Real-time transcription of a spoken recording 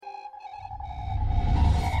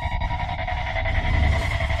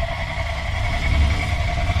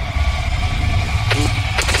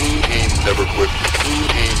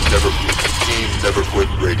Never Quit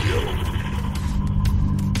Radio.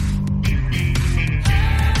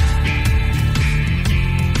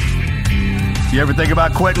 You ever think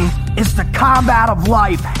about quitting? It's the combat of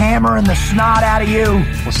life, hammering the snot out of you.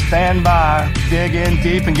 Well, stand by, dig in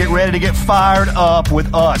deep, and get ready to get fired up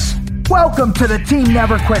with us. Welcome to the Team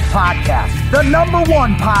Never Quit podcast, the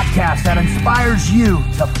 #1 podcast that inspires you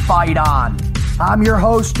to fight on. I'm your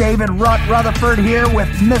host, David Rutherford, here with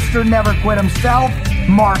Mr. Never Quit himself,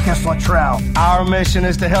 Marcus Luttrell. Our mission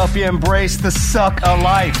is to help you embrace the suck of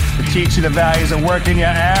life, to teach you the values of working your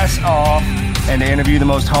ass off, and to interview the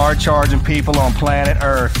most hard-charging people on planet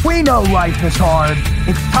Earth. We know life is hard.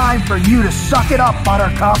 It's time for you to suck it up,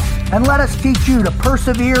 Buttercup, and let us teach you to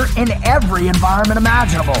persevere in every environment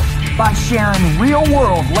imaginable by sharing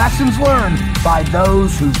real-world lessons learned by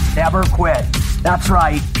those who never quit. That's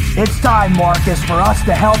right. It's time, Marcus, for us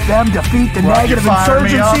to help them defeat the negative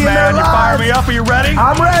insurgency in their lives. You fire me up. Are you ready?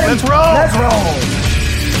 I'm ready. Let's roll. Let's roll.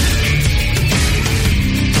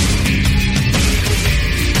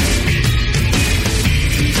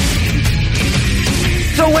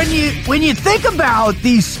 So when you think about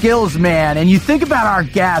these skills, man, and you think about our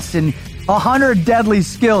guests and 100 deadly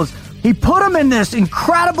skills, he put them in this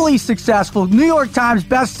incredibly successful New York Times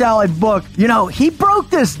best-selling book. You know, he broke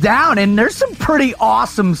this down, and there's some pretty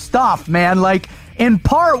awesome stuff, man. Like in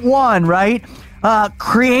part 1, right?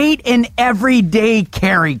 Create an everyday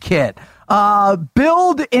carry kit.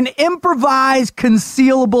 Build an improvised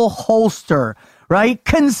concealable holster, right?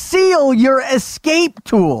 Conceal your escape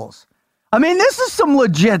tools. I mean, this is some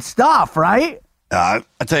legit stuff, right? I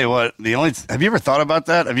tell you what, have you ever thought about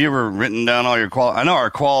that? Have you ever written down all your quals? I know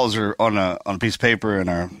our quals are on a piece of paper in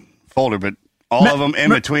our folder, but all of them in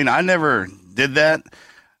between. I never did that,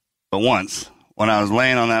 but once when I was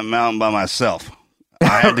laying on that mountain by myself,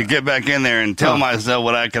 I had to get back in there and tell myself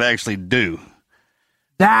what I could actually do.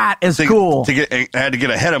 That is cool. I had to get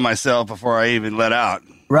ahead of myself before I even let out.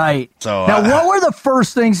 Right. So now, what were the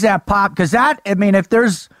first things that popped? Because if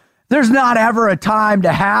there's not ever a time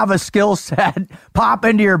to have a skill set pop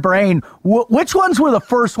into your brain. Which ones were the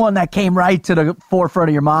first one that came right to the forefront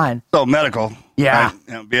of your mind? So medical. Yeah.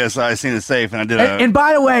 BSI seen it safe, and I did and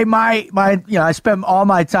by the way, I spent all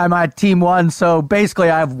my time on Team 1, so basically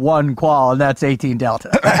I have one qual, and that's 18 Delta.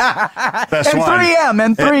 Best and one. 3M,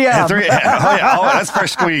 and 3M. Oh, that's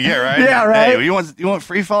first school you get, right? Yeah, right. Hey, you want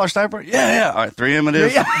free fall or sniper? Yeah. All right, 3M it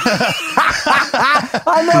is.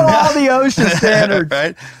 I know all the OSHA standards.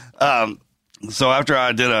 Right. So after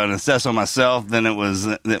I did an assess on myself, then it was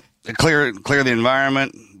clear the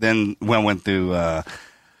environment. Then I went through the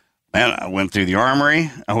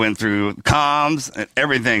armory. I went through comms,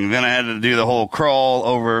 everything. Then I had to do the whole crawl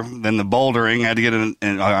over. Then the bouldering. I had to get in.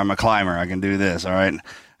 And I'm a climber. I can do this. All right.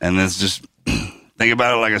 And it's just think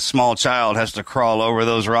about it like a small child has to crawl over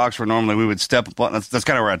those rocks where normally we would step upon. That's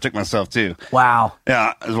kind of where I took myself to. Wow.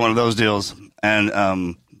 Yeah, it was one of those deals.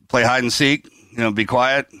 And play hide and seek. Be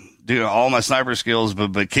quiet. Do all my sniper skills,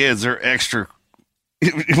 but kids are extra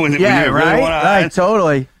when you really want to hide. Right,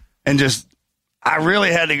 totally. And I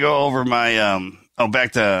really had to go over my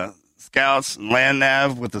back to scouts, land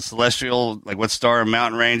nav with the celestial, like what star and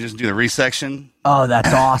mountain ranges, do the resection. Oh,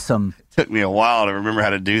 that's awesome. It took me a while to remember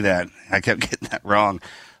how to do that. I kept getting that wrong.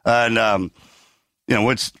 And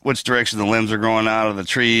which direction the limbs are growing out of the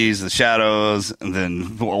trees, the shadows, and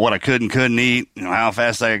then what I could and couldn't eat, how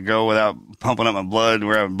fast I could go without pumping up my blood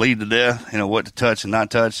where I would bleed to death, what to touch and not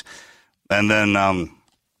touch. And then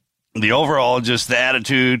the overall, just the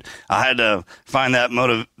attitude, I had to find that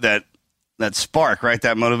that spark, right?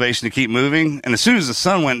 That motivation to keep moving. And as soon as the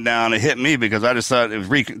sun went down, it hit me because I just thought it was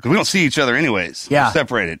because we don't see each other anyways. Yeah. We're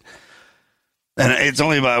separated. And it's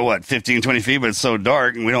only about, 15, 20 feet, but it's so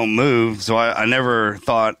dark and we don't move. So I never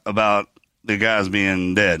thought about the guys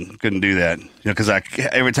being dead. Couldn't do that. Because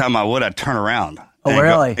every time I would, I'd turn around. Oh,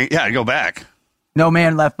 really? I'd go back. No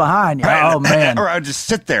man left behind. Right. Oh, man. Or I'd just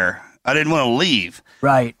sit there. I didn't want to leave.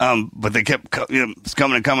 Right. But they kept coming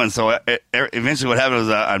and coming. So eventually what happened was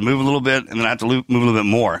I'd move a little bit and then I had to move a little bit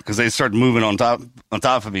more because they started moving on top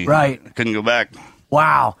of me. Right. I couldn't go back.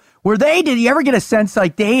 Wow. Did you ever get a sense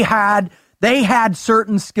like they had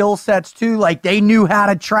certain skill sets too? Like they knew how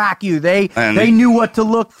to track you. They knew what to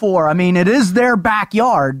look for. I mean, it is their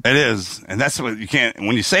backyard. It is. And that's what you can't,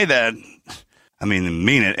 when you say that, I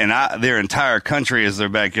mean it. And their entire country is their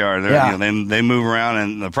backyard. They move around.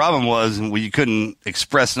 And the problem was you couldn't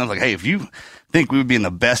express enough. Like, hey, if you think we would be in the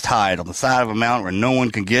best hide on the side of a mountain where no one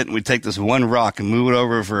can get, and we'd take this one rock and move it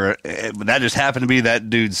over but that just happened to be that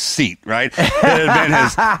dude's seat, right? It had been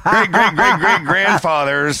his great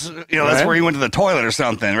grandfather's, that's where he went to the toilet or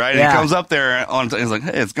something, right? And he comes up there he's like,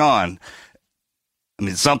 hey, it's gone. I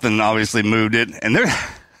mean, something obviously moved it. And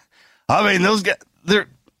those guys,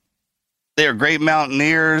 they are great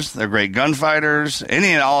mountaineers. They're great gunfighters. Any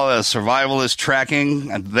and all of the survivalist tracking.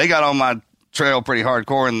 They got on my trail pretty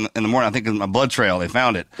hardcore in the morning. I think in my blood trail, they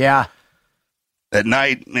found it. Yeah. At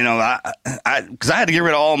night, because I had to get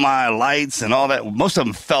rid of all my lights and all that. Most of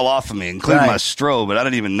them fell off of me, including my strobe, but I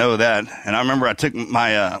didn't even know that. And I remember I took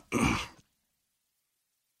my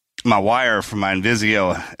my wire from my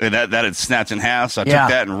Invisio that had snapped in half, so I took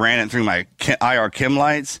that and ran it through my IR chem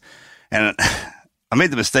lights, and I made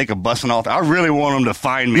the mistake of busting off. I really want them to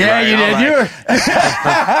find me. Yeah, right? you did.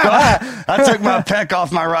 I took my PEC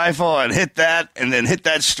off my rifle and hit that, and then hit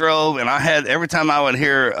that strobe. And I had, every time I would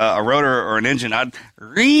hear a rotor or an engine, I'd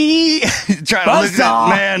try to look at,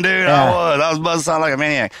 man, dude, I was buzzing like a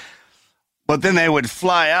maniac. But then they would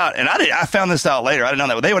fly out, and I found this out later. I didn't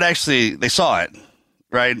know that. They would actually, they saw it,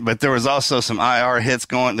 right? But there was also some IR hits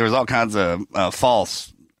going. There was all kinds of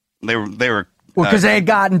false. They were. Well, because they had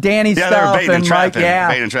gotten Danny's stuff. They were baiting and trapping, Mike,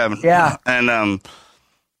 baiting and trapping. Yeah. And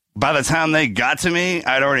by the time they got to me,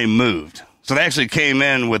 I'd already moved. So they actually came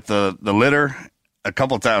in with the litter a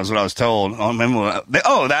couple times, what I was told.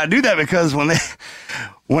 I do that because when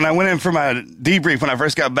I went in for my debrief, when I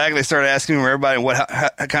first got back, they started asking me where everybody,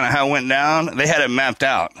 how it went down. They had it mapped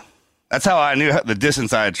out. That's how I knew the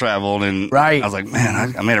distance I had traveled. And I was like,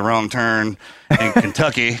 man, I made a wrong turn in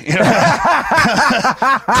Kentucky. But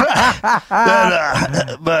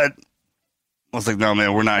I was like, no,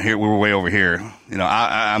 man, we're not here. We were way over here.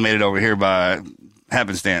 I made it over here by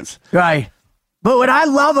happenstance. Right. But what I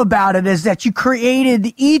love about it is that you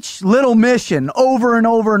created each little mission over and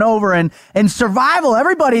over and over. And survival,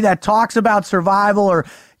 everybody that talks about survival or,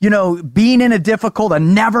 being in a difficult,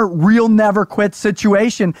 never quit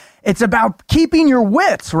situation, it's about keeping your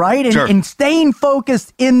wits, right? And staying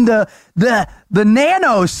focused in the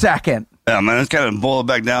nanosecond. Yeah, man, it's kind of boiled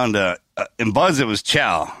back down to, in Buzz, it was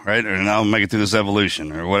chow, right? And I'll make it through this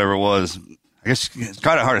evolution or whatever it was. I guess it's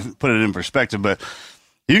kind of hard to put it in perspective, but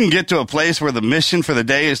you can get to a place where the mission for the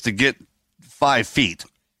day is to get 5 feet,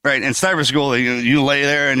 right? In cyber school, you lay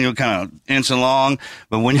there and you kind of inch along,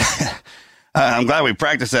 but when you... I'm glad we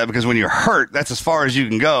practiced that because when you're hurt, that's as far as you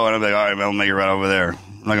can go. And I'm like, all right, man, I'll make it right over there.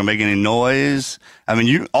 I'm not going to make any noise. I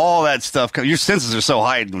mean, all that stuff, your senses are so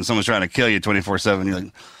heightened when someone's trying to kill you 24/7. You're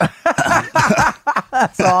like,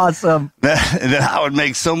 that's awesome. And then I would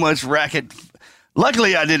make so much racket.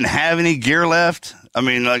 Luckily, I didn't have any gear left. I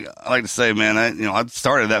mean, I like to say, man, I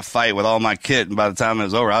started that fight with all my kit, and by the time it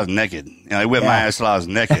was over, I was naked. They whipped my ass till I was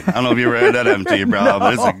naked. I don't know if you ever heard that happen to you, bro,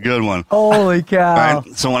 but it's a good one. Holy cow.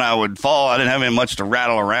 Right? So when I would fall, I didn't have any much to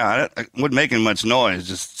rattle around. I wouldn't make any much noise,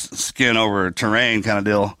 just skin over terrain kind of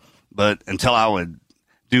deal. But until I would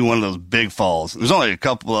do one of those big falls. There's only a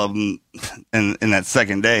couple of them in that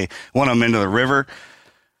second day. One of them into the river,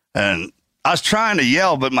 and I was trying to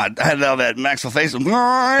yell, but I had all that maxillary face. And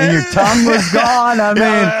your tongue was gone. I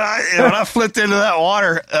mean, when I flipped into that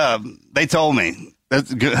water, they told me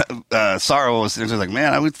that's good. Sorrow was like,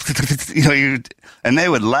 man, I would, and they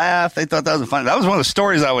would laugh. They thought that was funny. That was one of the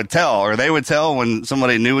stories I would tell, or they would tell when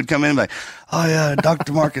somebody new would come in, like, oh yeah,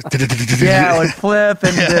 Dr. Marcus. Yeah, it would flip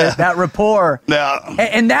and that rapport. Yeah.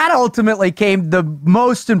 And that ultimately came the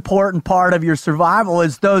most important part of your survival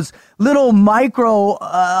is those little micro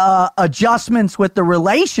adjustments with the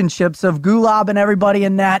relationships of Gulab and everybody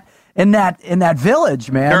in that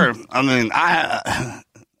village, man. Sure. I mean,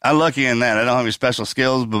 I'm lucky in that. I don't have any special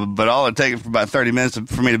skills, but all it takes for about 30 minutes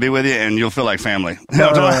for me to be with you, and you'll feel like family.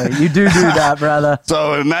 You do that, brother.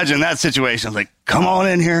 So imagine that situation. I was like, come on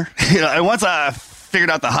in here. And once I figured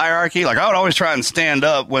out the hierarchy, like I would always try and stand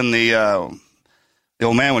up when the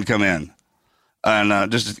old man would come in.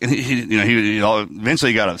 And he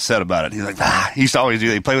eventually got upset about it. He's like, he used to always do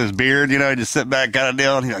that. He played with his beard, he'd just sit back kind of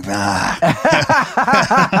deal. And he's like,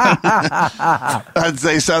 I'd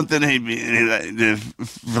say something. He'd be,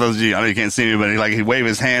 for those of you, I know you can't see me, but he'd wave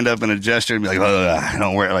his hand up in a gesture and be like,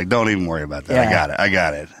 don't worry. Like, don't even worry about that. Yeah. I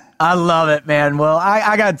got it. I love it, man. Well,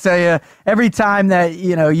 I got to tell you, every time that,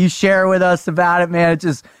 you share with us about it, man,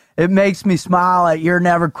 it makes me smile at your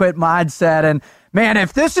never quit mindset. And man,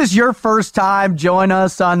 if this is your first time join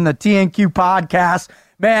us on the TNQ podcast,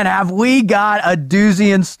 man, have we got a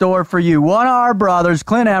doozy in store for you. One of our brothers,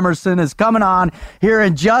 Clint Emerson, is coming on here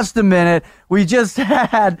in just a minute. We just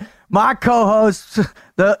had my co-host,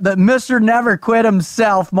 the Mr. Never Quit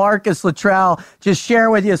himself, Marcus Luttrell, just share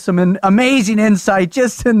with you some amazing insight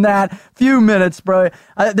just in that few minutes, bro.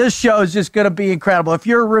 This show is just going to be incredible. If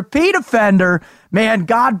you're a repeat offender, man,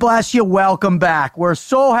 God bless you. Welcome back. We're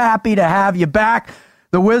so happy to have you back.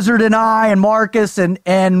 the Wizard and I and Marcus, and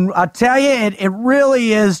I tell you, it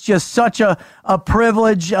really is just such a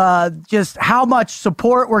privilege, just how much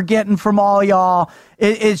support we're getting from all y'all.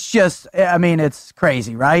 It's just, I mean, it's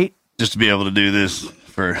crazy, right? Just to be able to do this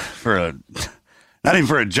for not even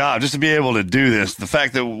for a job, just to be able to do this. The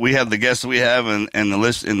fact that we have the guests that we have and the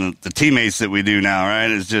list and the teammates that we do now,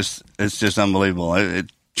 right? It's just unbelievable.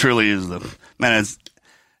 It truly is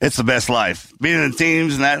it's the best life. Being in the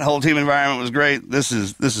teams and that whole team environment was great. This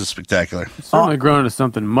is spectacular. It's certainly grown into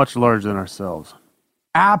something much larger than ourselves.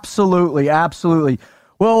 Absolutely.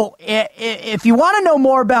 Well, if you want to know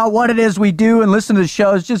more about what it is we do and listen to the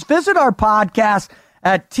shows, just visit our podcast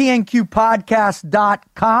at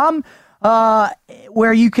tnqpodcast.com,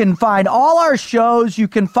 where you can find all our shows. You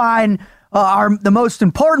can find the most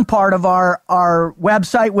important part of our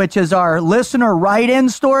website, which is our listener write-in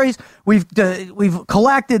stories. We've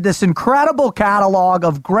collected this incredible catalog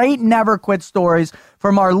of great Never Quit stories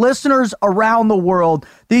from our listeners around the world.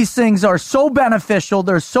 These things are so beneficial.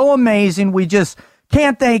 They're so amazing. We just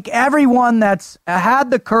can't thank everyone that's had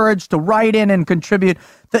the courage to write in and contribute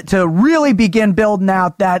to really begin building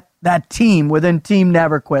out that team within Team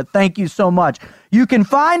Never Quit. Thank you so much. You can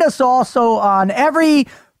find us also on every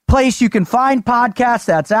place you can find podcasts.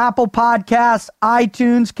 That's Apple Podcasts,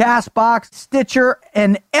 iTunes, CastBox, Stitcher,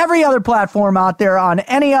 and every other platform out there on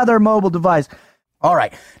any other mobile device. All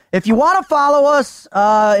right. If you want to follow us,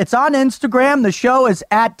 it's on Instagram. The show is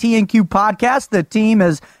at TNQ Podcast. The team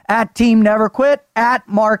is at Team Never Quit, at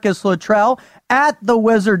Marcus Luttrell, at The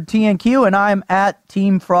Wizard TNQ, and I'm at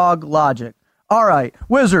Team Frog Logic. All right.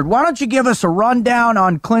 Wizard, why don't you give us a rundown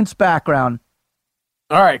on Clint's background?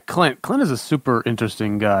 All right, Clint. Clint is a super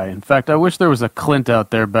interesting guy. In fact, I wish there was a Clint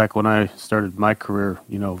out there back when I started my career,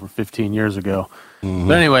 over 15 years ago. Mm-hmm.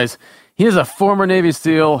 But anyways, he is a former Navy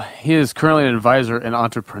SEAL. He is currently an advisor and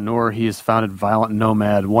entrepreneur. He has founded Violent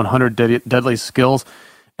Nomad, 100 Deadly Skills,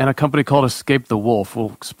 and a company called Escape the Wolf.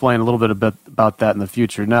 We'll explain a little bit about that in the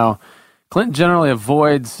future. Now, Clint generally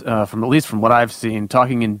avoids, at least from what I've seen,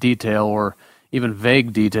 talking in detail or even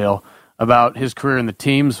vague detail about his career in the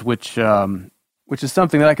teams, which is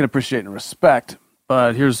something that I can appreciate and respect.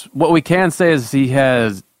 But here's what we can say is he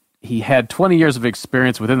had 20 years of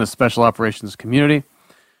experience within the special operations community.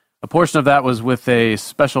 A portion of that was with a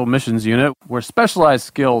special missions unit where specialized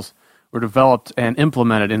skills were developed and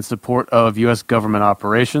implemented in support of U.S. government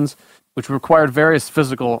operations, which required various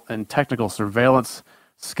physical and technical surveillance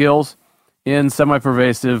skills in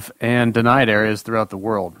semi-pervasive and denied areas throughout the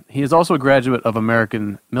world. He is also a graduate of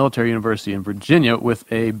American Military University in Virginia with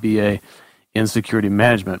a BA in security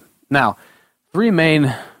management. Now, three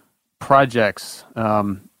main projects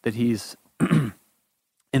that he's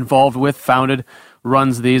involved with, founded,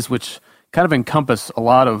 runs these, which kind of encompass a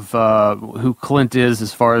lot of who Clint is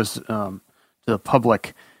as far as to the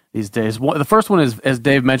public these days. The first one is, as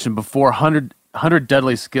Dave mentioned before, 100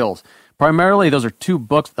 Deadly Skills. Primarily, those are two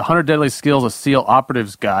books, The 100 Deadly Skills, a SEAL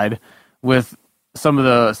Operative's Guide, with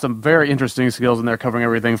some very interesting skills in there, covering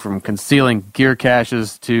everything from concealing gear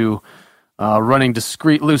caches to running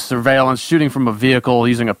discreet loose surveillance, shooting from a vehicle,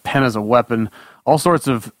 using a pen as a weapon, all sorts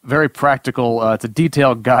of very practical, it's a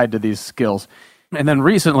detailed guide to these skills. And then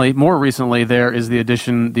more recently, there is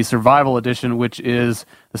the Survival Edition, which is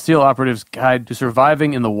the SEAL Operative's Guide to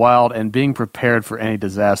Surviving in the Wild and Being Prepared for Any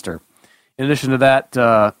Disaster. In addition to that,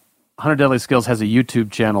 100 Deadly Skills has a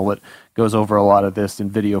YouTube channel that goes over a lot of this in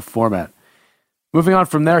video format. Moving on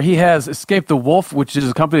from there, he has Escape the Wolf, which is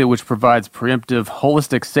a company which provides preemptive,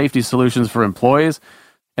 holistic safety solutions for employees.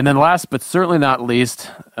 And then last but certainly not least,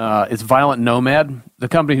 is Violent Nomad, the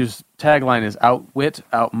company whose tagline is outwit,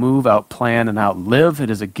 outmove, outplan, and outlive. It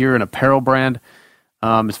is a gear and apparel brand.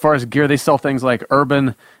 As far as gear, they sell things like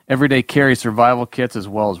urban, everyday carry survival kits, as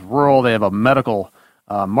well as rural. They have a medical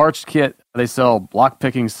march kit. They sell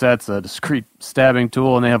lock-picking sets, a discreet stabbing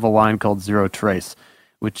tool, and they have a line called Zero Trace,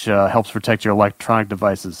 which helps protect your electronic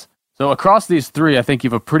devices. So across these three, I think you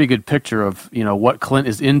have a pretty good picture of what Clint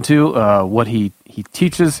is into, what he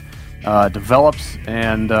teaches, develops,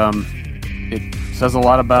 and it says a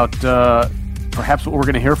lot about perhaps what we're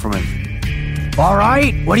going to hear from him. All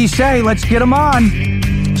right, what do you say? Let's get him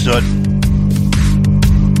on. So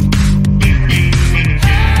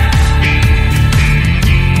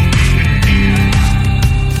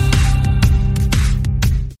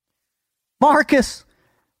Marcus,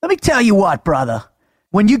 let me tell you what, brother.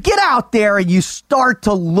 When you get out there and you start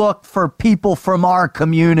to look for people from our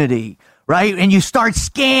community, right? And you start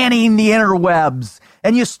scanning the interwebs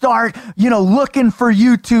and you start, looking for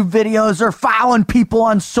YouTube videos or following people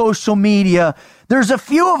on social media. There's a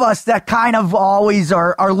few of us that kind of always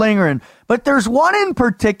are lingering, but there's one in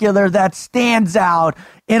particular that stands out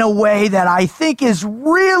in a way that I think is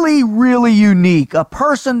really, really unique. A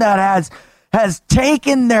person that has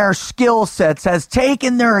taken their skill sets, has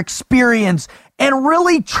taken their experience and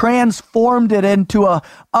really transformed it into a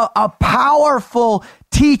powerful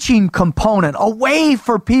teaching component, a way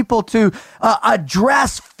for people to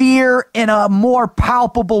address fear in a more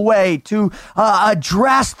palpable way, to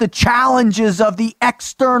address the challenges of the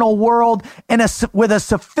external world with a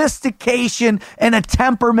sophistication and a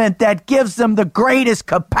temperament that gives them the greatest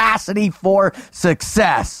capacity for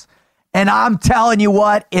success. And I'm telling you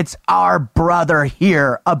what, it's our brother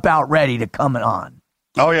here about ready to come on.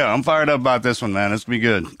 Oh, yeah, I'm fired up about this one, man. It's going to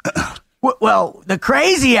be good. Well, the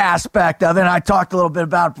crazy aspect of it, and I talked a little bit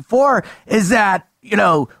about it before, is that,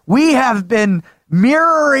 we have been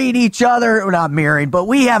mirroring each other, or not mirroring, but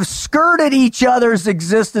we have skirted each other's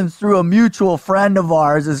existence through a mutual friend of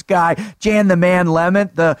ours, this guy, Jan the Man Lemon,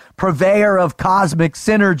 the purveyor of cosmic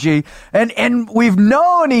synergy. And we've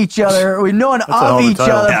known each other, we've known of each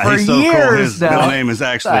other for he's so years cool. His now. middle name is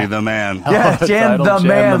actually The Man. Yeah, Jan the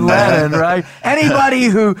Man Lennon, right? Anybody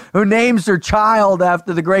who names their child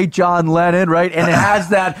after the great John Lennon, right, and it has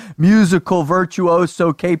that musical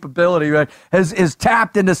virtuoso capability, right, is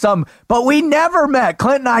tapped into something. But we never met.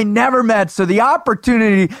 Clint and I never met. So the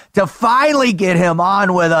opportunity to finally get him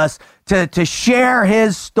on with us to share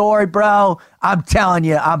his story, bro, I'm telling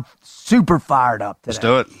you, I'm super fired up today. Let's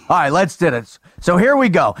do it. All right, let's do this. So here we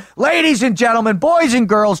go. Ladies and gentlemen, boys and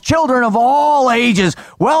girls, children of all ages,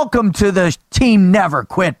 welcome to the Team Never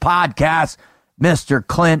Quit podcast, Mr.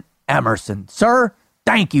 Clint Emerson. Sir,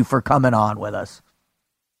 thank you for coming on with us.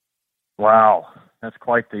 Wow. That's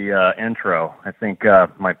quite the intro. I think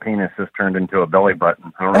my penis has turned into a belly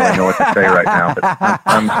button. I don't really know what to say right now, but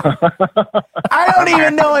I don't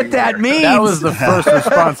even know what that means. That was the first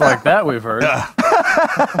response like that we've heard.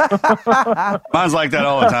 Mine's like that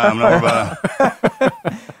all the time.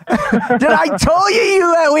 Did I tell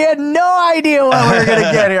you we had no idea what we were going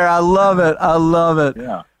to get here? I love it. I love it.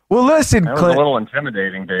 Yeah. Well, listen, that was Clint. a little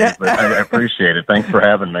intimidating, Dave, but I appreciate it. Thanks for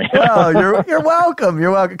having me. Oh, you're welcome.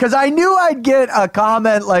 You're welcome. Because I knew I'd get a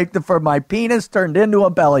comment like for my penis turned into a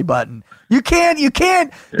belly button. You can't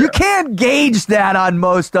gauge that on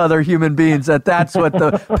most other human beings. That's what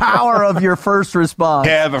the power of your first response.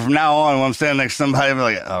 Yeah, but from now on, when I'm standing next to somebody, I'm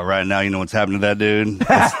like, oh, right now, you know what's happening to that dude? It's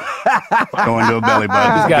going to a belly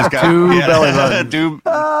button. He's got two belly buttons.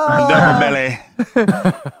 Double belly.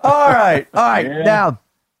 All right. Yeah. Now,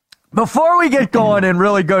 before we get going and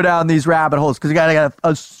really go down these rabbit holes, because you got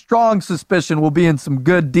a strong suspicion we'll be in some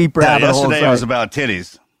good deep rabbit holes. Yesterday was about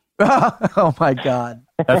titties. Oh my God.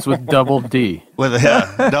 That's with double D. With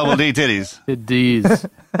double D titties. The D's.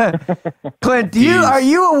 Clint, are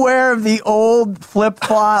you aware of the old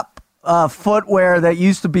flip-flop footwear that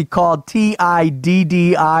used to be called TIDDIES,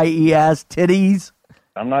 titties?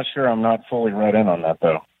 I'm not sure. I'm not fully read in on that,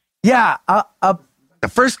 though. Yeah, The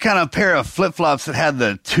first kind of pair of flip-flops that had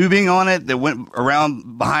the tubing on it that went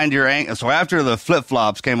around behind your ankle. So after the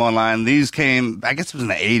flip-flops came online, these came, I guess it was in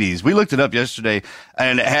the 80s. We looked it up yesterday,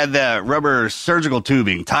 and it had that rubber surgical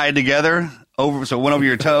tubing tied together, so it went over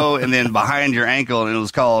your toe and then behind your ankle, and it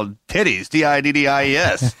was called titties,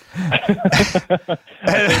 TIDDIES.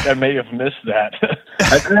 I think I may have missed that.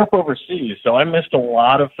 I grew up overseas, so I missed a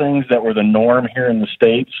lot of things that were the norm here in the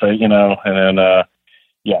States,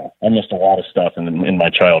 yeah, I missed a lot of stuff in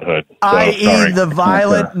my childhood. So, i.e. the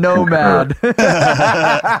violent nomad.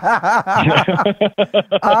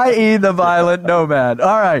 I.e. the violent nomad.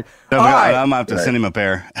 All right. So All right. I'm going to have to send him a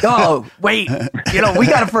pair. Oh, wait. We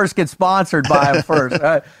got to first get sponsored by him first.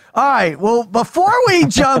 All right. Well, before we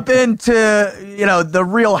jump into, the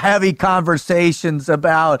real heavy conversations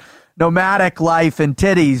about nomadic life and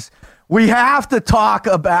titties, we have to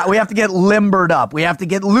get limbered up. We have to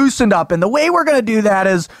get loosened up. And the way we're going to do that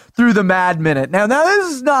is through the Mad Minute. Now,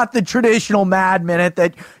 this is not the traditional Mad Minute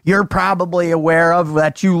that you're probably aware of,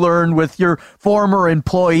 that you learned with your former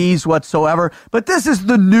employees whatsoever. But this is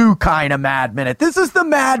the new kind of Mad Minute. This is the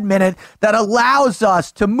Mad Minute that allows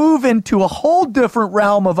us to move into a whole different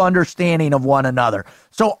realm of understanding of one another.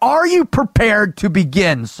 So are you prepared to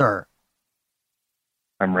begin, sir?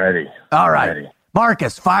 I'm ready. All right. I'm ready.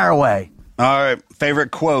 Marcus, fire away. All right.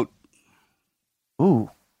 Favorite quote?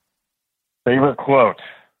 Ooh. Favorite quote?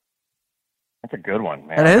 That's a good one,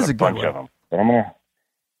 man. That is a good bunch one. of them. But I'm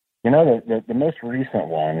gonna, the most recent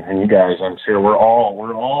one, and you guys, I'm sure we're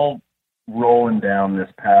all rolling down this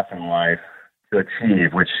path in life to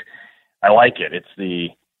achieve, which I like it. It's the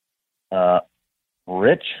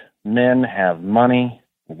rich men have money,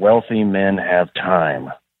 wealthy men have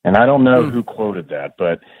time. And I don't know who quoted that,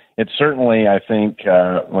 but it's certainly, I think,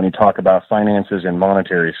 when you talk about finances and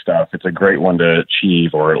monetary stuff, it's a great one to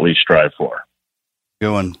achieve or at least strive for.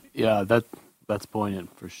 Good one. Yeah, that's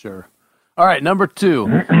poignant for sure. All right, number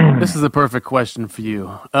 2. This is a perfect question for you.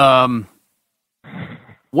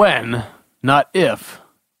 When, not if,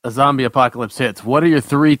 a zombie apocalypse hits, what are your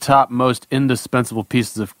 3 top most indispensable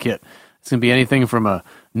pieces of kit? It's going to be anything from a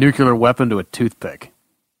nuclear weapon to a toothpick.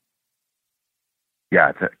 Yeah,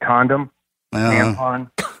 it's a condom, tampon,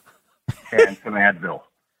 and some Advil.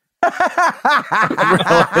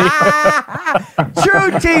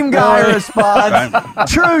 True team guy response.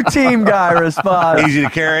 True team guy response. Easy to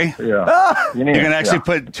carry. Yeah, You can actually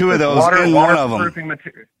put 2 of those in one of them. Waterproofing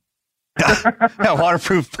material. Yeah,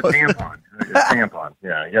 waterproof. Tampon. Tampon.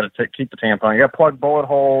 Yeah, you got to keep the tampon. You got to plug bullet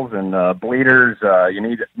holes and bleeders. You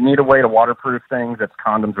need a way to waterproof things.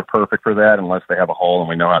 Condoms are perfect for that, unless they have a hole, and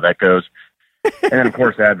we know how that goes. And then, of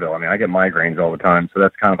course, Advil. I mean, I get migraines all the time, so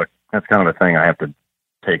that's kind of a thing I have to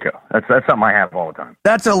take. That's something I have all the time.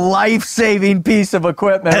 That's a life-saving piece of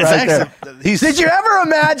equipment right there. Did you ever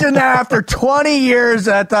imagine that after 20 years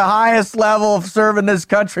at the highest level of serving this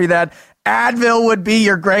country that Advil would be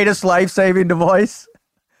your greatest life-saving device?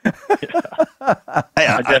 Yeah.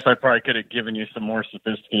 I guess I probably could have given you some more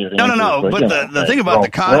sophisticated answers. No. But the thing about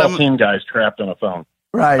the condom... We're all team guys trapped on a phone.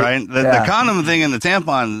 Right. The condom thing and the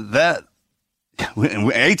tampon, that...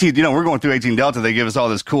 18, we're going through 18 Delta. They give us all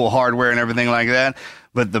this cool hardware and everything like that.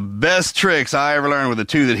 But the best tricks I ever learned were the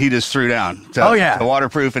 2 that he just threw down. To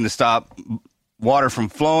waterproof and to stop water from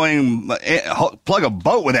flowing. Plug a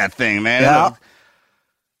boat with that thing, man. Yeah.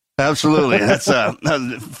 Absolutely. That's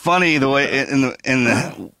funny the way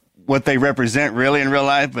in what they represent really in real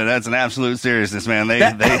life, but that's an absolute seriousness, man.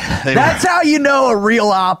 That's how you know a real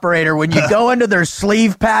operator, when you go into their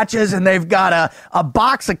sleeve patches and they've got a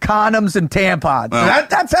box of condoms and tampons. Well,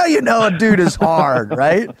 that's how you know a dude is hard,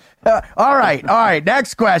 right? All right.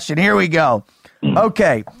 Next question. Here we go.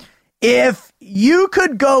 Okay. If you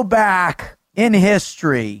could go back in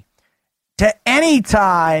history to any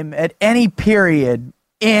time at any period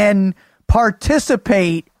and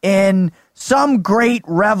participate in some great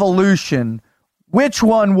revolution, which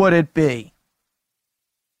one would it be?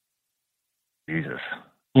 Jesus.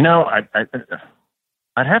 I'd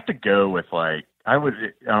have to go with, on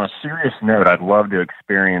a serious note, I'd love to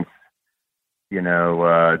experience,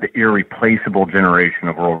 the irreplaceable generation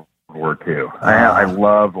of World War II. I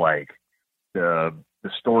love, the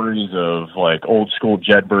stories of, old school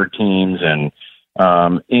Jedburgh teams and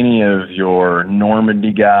any of your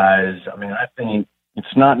Normandy guys. I mean, I think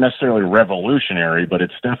it's not necessarily revolutionary, but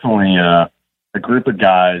it's definitely a group of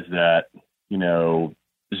guys that,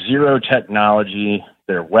 zero technology,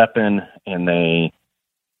 their weapon, and they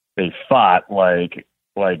fought like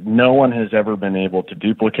no one has ever been able to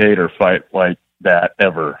duplicate or fight like that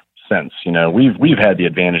ever since. We've had the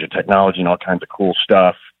advantage of technology and all kinds of cool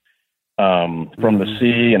stuff from the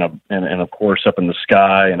sea and of course up in the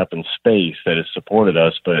sky and up in space that has supported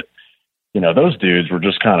us, but those dudes were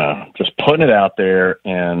just kind of just putting it out there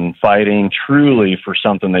and fighting truly for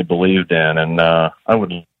something they believed in. And I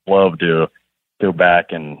would love to go back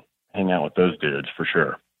and hang out with those dudes for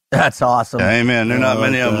sure. That's awesome. Yeah, amen. There are not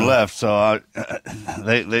many of them left, so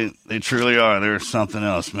they truly are. They're something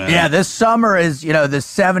else, man. Yeah, this summer is, the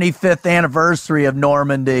 75th anniversary of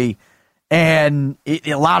Normandy. And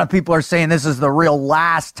a lot of people are saying this is the real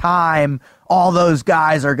last time all those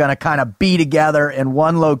guys are going to kind of be together in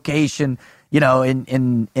one location,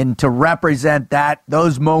 in to represent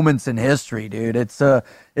those moments in history, dude. It's a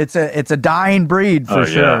dying breed for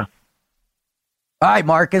sure. Yeah. All right,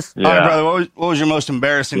 Marcus. Yeah. All right, brother. What was your most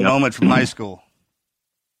embarrassing moment from high school?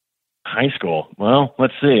 High school. Well,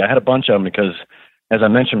 let's see. I had a bunch of them because, as I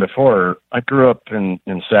mentioned before, I grew up in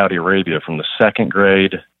Saudi Arabia from the second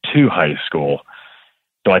grade to high school.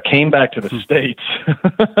 So I came back to the States.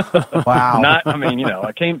 Wow.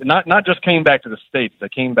 Not just came back to the States. I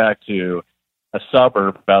came back to a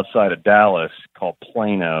suburb outside of Dallas called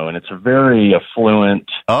Plano, and it's a very affluent,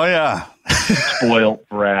 spoiled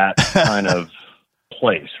brat kind of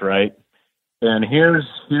place, right? And here's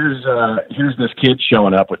this kid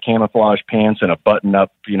showing up with camouflage pants and a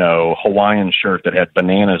button-up, Hawaiian shirt that had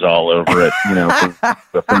bananas all over it, for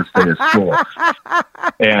the first day of school.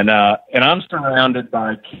 And I'm surrounded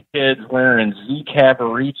by kids wearing Z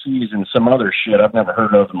Cavaricis and some other shit I've never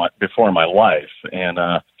heard of before in my life. And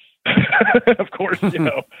of course,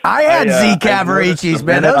 I had Z Cavaricis,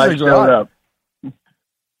 man. Those are good.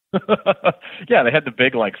 Yeah, they had the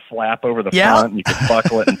big like flap over the Yeah. front, and you could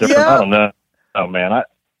buckle it and different. Yeah. I don't know. Oh man,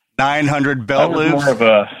 900 I belt was loops. more of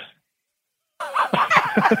a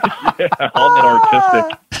yeah, all that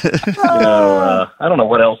artistic. I don't know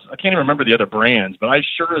what else. I can't even remember the other brands, but I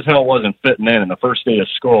sure as hell wasn't fitting in. And the first day of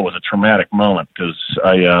school was a traumatic moment because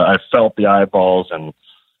I felt the eyeballs and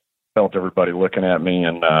felt everybody looking at me,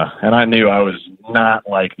 and I knew I was not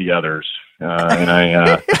like the others, and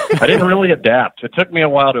I didn't really adapt. It took me a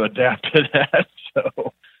while to adapt to that.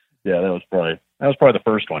 So yeah, that was probably the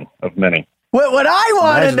first one of many. What I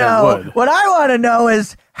want to know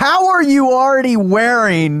is how are you already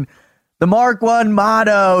wearing the Mark I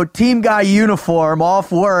Motto team guy uniform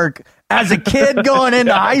off work as a kid going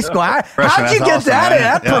into high school? How'd you get awesome,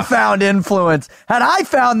 that man. profound influence? Had I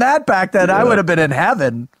found that back then, I would have been in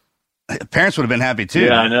heaven. Parents would have been happy too.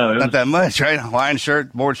 Yeah, I know. Not that much, right? Hawaiian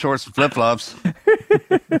shirt, board shorts, and flip flops.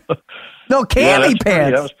 No cami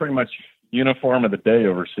pants. That was pretty much uniform of the day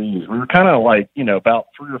overseas. We were kind of like, about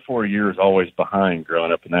 3 or 4 years always behind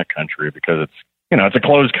growing up in that country because it's a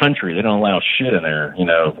closed country. They don't allow shit in there,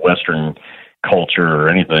 Western culture or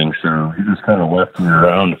anything. So you just kind of left on your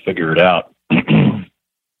own to figure it out.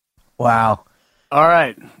 Wow. All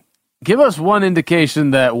right. Give us one indication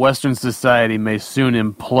that Western society may soon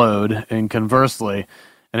implode, and conversely,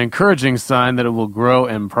 an encouraging sign that it will grow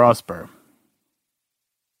and prosper.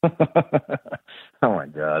 Oh, my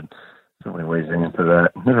God. So many ways into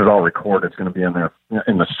that. This is all recorded. It's going to be in there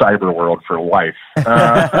in the cyber world for life.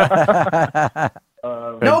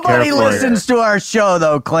 Nobody listens to our show,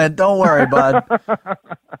 though, Clint. Don't worry, bud.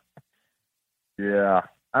 Yeah.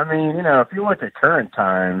 I mean, if you look at current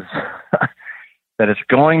times, that it's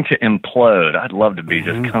going to implode. I'd love to be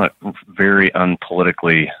just kind of very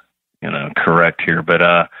unpolitically, correct here. But,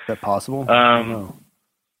 is that possible?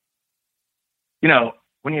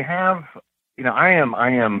 When you have,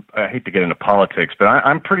 I hate to get into politics, but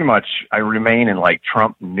I'm pretty much, I remain in like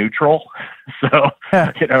Trump neutral. So,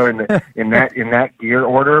 in that gear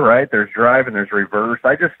order, right? There's drive and there's reverse.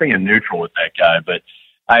 I just stay in neutral with that guy, but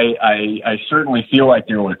I certainly feel like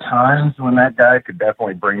there were times when that guy could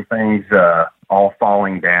definitely bring things, all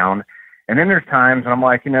falling down. And then there's times when I'm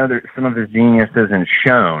like, some of his genius isn't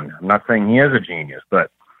shown. I'm not saying he is a genius, but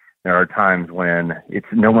there are times when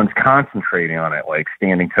no one's concentrating on it, like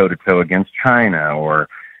standing toe-to-toe against China or,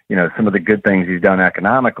 some of the good things he's done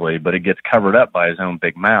economically, but it gets covered up by his own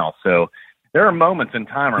big mouth. So there are moments in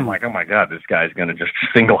time where I'm like, oh, my God, this guy's going to just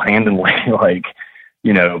single-handedly,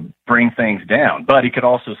 bring things down. But he could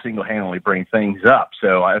also single-handedly bring things up.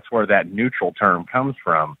 So that's where that neutral term comes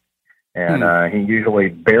from. And he usually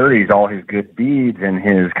buries all his good deeds in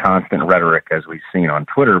his constant rhetoric, as we've seen on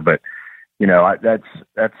Twitter. But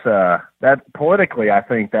that politically, I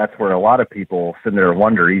think that's where a lot of people sit there and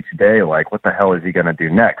wonder each day, like, what the hell is he going to do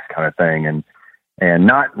next, kind of thing, and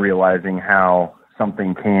not realizing how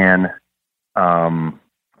something can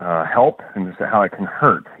help and just how it can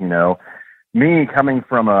hurt. Me coming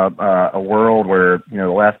from a world where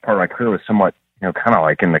the last part of my career was somewhat kind of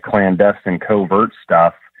like in the clandestine, covert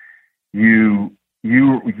stuff. You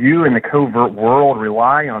in the covert world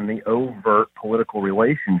rely on the overt political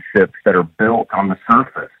relationships that are built on the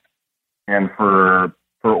surface. And for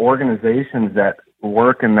organizations that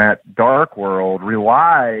work in that dark world,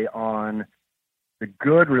 rely on the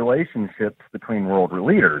good relationships between world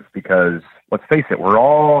leaders. Because let's face it, we're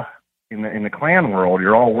all in the clan world.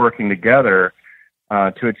 You're all working together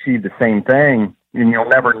to achieve the same thing, and you'll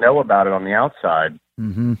never know about it on the outside.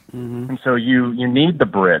 Mm-hmm. Mm-hmm. And so you need the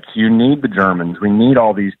Brits, you need the Germans, we need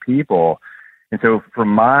all these people. And so from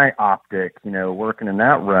my optic, working in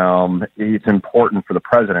that realm, it's important for the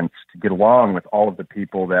presidents to get along with all of the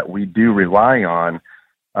people that we do rely on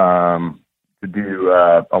to do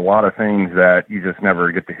a lot of things that you just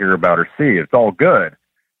never get to hear about or see. It's all good,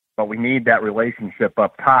 but we need that relationship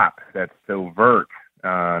up top that's overt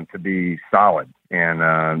to be solid,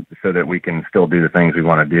 and so that we can still do the things we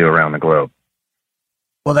want to do around the globe.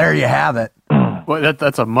 Well, there you have it. Well,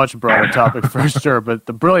 that's a much broader topic for sure, but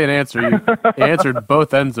the brilliant answer, you answered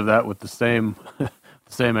both ends of that with the same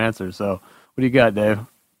answer. So what do you got, Dave?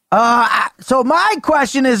 So my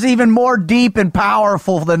question is even more deep and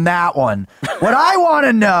powerful than that one. What I want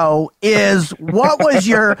to know is what was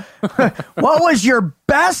your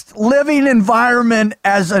best living environment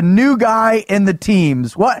as a new guy in the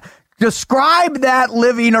teams? Describe that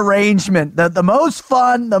living arrangement, the most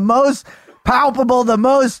fun, the most palpable,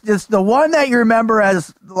 it's the one that you remember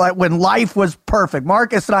as like when life was perfect.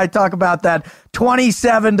 Marcus and I talk about that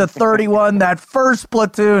 27-31, that first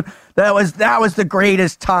platoon. That was the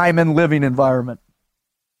greatest time and living environment.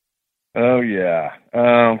 Oh yeah.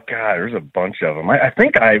 Oh God, there's a bunch of them. I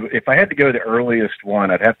think if I had to go the earliest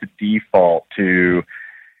one, I'd have to default to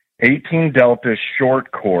 18 Delta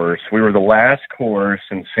short course. We were the last course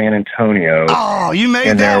in San Antonio. Oh, you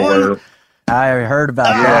made that one? I heard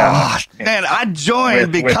about that. Man, I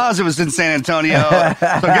joined because it was in San Antonio. So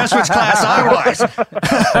guess which class I was?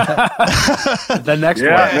 The next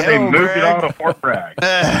one. one. They moved it on to Fort Bragg.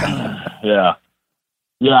 Yeah.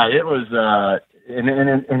 Yeah, it was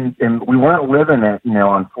and we weren't living at,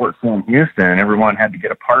 on Fort Sam Houston, and everyone had to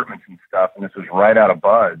get apartments and stuff, and this was right out of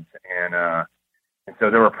Bud's, and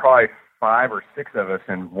so there were probably 5 or 6 of us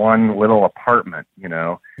in one little apartment,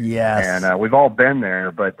 Yes. And we've all been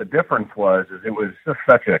there, but the difference is it was just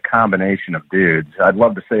such a combination of dudes. I'd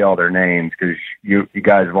love to say all their names because you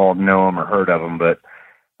guys have all know them or heard of them, but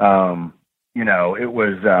it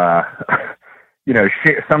was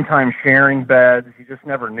sometimes sharing beds. You just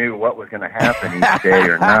never knew what was going to happen each day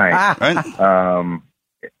or night. Right.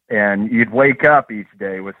 And you'd wake up each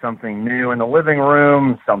day with something new in the living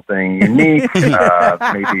room, something unique.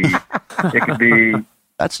 Maybe it could be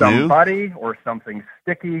somebody or something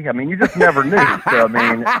sticky. I mean, you just never knew. So,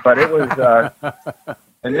 but it was,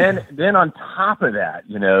 and then on top of that,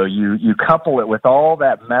 you couple it with all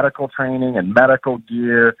that medical training and medical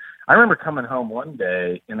gear. I remember coming home one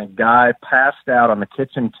day and a guy passed out on the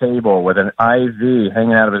kitchen table with an IV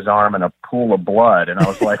hanging out of his arm and a pool of blood. And I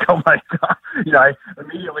was like, oh my God. I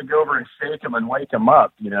immediately go over and shake him and wake him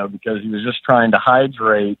up, because he was just trying to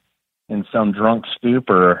hydrate in some drunk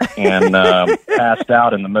stupor and passed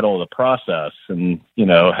out in the middle of the process and,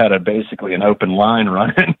 had basically an open line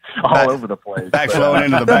running all over the place. Backflowing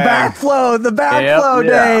into the bag. The backflow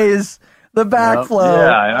days. The backflow.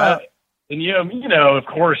 Yeah. And of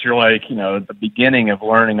course, you're like, at the beginning of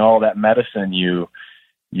learning all that medicine, you're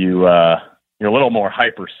a little more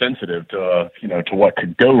hypersensitive to what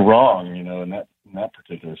could go wrong, in that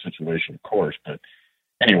particular situation, of course. But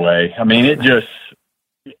anyway, it just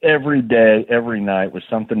every day, every night was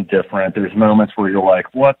something different. There's moments where you're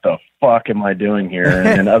like, what the fuck am I doing here? And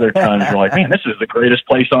then other times you're like, man, this is the greatest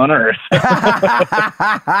place on earth. Oh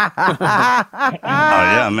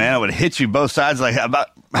yeah, man, it would hit you both sides. Like how about,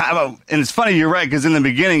 and it's funny, you're right, because in the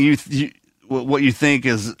beginning, you what you think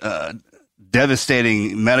is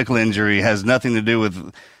devastating medical injury has nothing to do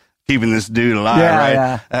with keeping this dude alive, right?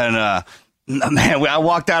 Yeah. And man, I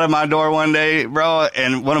walked out of my door one day, bro,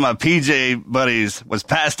 and one of my PJ buddies was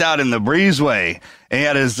passed out in the breezeway. And he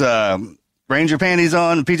had his Ranger panties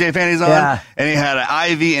on, PJ panties on, and he had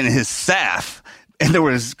an IV in his SAF. And there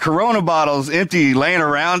was Corona bottles empty laying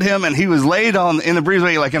around him, and he was laid in the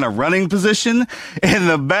breezeway like in a running position. And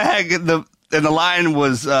the bag, and the line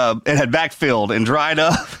was it had backfilled and dried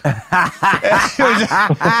up. He was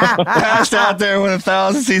passed out there with a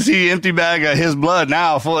 1,000 cc empty bag of his blood.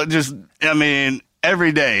 Now full of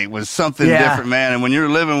every day was something different, man. And when you're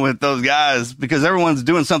living with those guys, because everyone's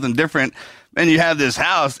doing something different, and you have this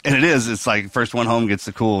house, and it's like first one home gets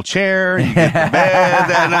the cool chair, you get the bed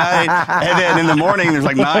that night, and then in the morning there's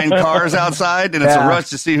like 9 cars outside, and it's a rush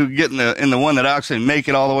to see who can get in the one that actually make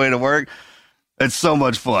it all the way to work. It's so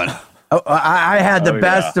much fun. Oh, I had the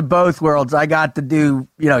best of both worlds. I got to do,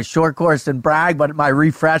 short course in Bragg, but my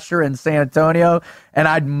refresher in San Antonio, and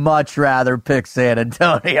I'd much rather pick San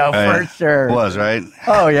Antonio for sure. It was, right?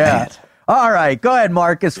 Oh, yeah. All right. Go ahead,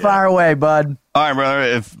 Marcus. Fire away, bud. All right,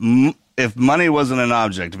 brother. If money wasn't an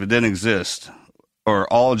object, if it didn't exist,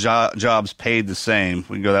 or all jobs paid the same,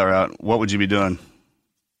 we can go that route, what would you be doing?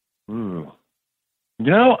 Ooh.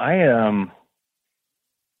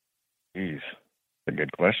 Geez, that's a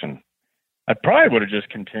good question. I probably would have just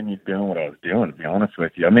continued doing what I was doing, to be honest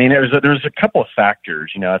with you. There's a couple of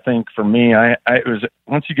factors. I think for me, it was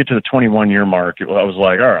once you get to the 21-year mark, I was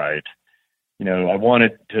like, all right, I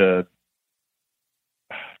wanted to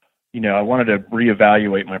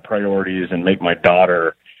reevaluate my priorities and make my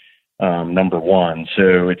daughter number one.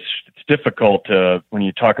 So it's difficult to, when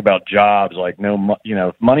you talk about jobs, like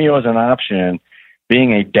if money was an option,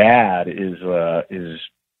 being a dad is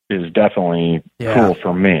definitely cool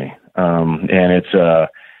for me. And it's,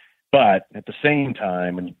 but at the same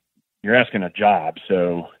time, when you're asking a job,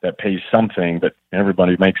 so that pays something, but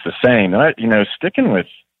everybody makes the same. And sticking with,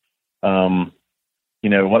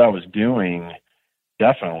 what I was doing,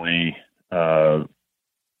 definitely, I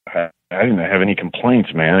didn't have any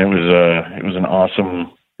complaints, man. It was an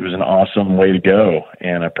awesome way to go.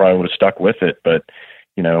 And I probably would have stuck with it, but,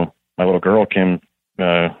 my little girl came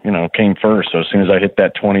first. So as soon as I hit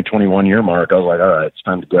that 21 year mark, I was like, all right, it's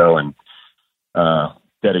time to go and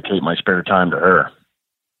dedicate my spare time to her.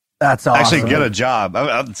 That's awesome. Actually get a job.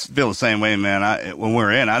 I feel the same way, man. When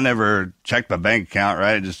we're in, I never checked my bank account,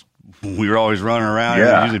 right? Just we were always running around.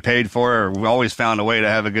 Yeah. And usually paid for it, or we always found a way to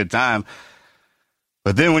have a good time.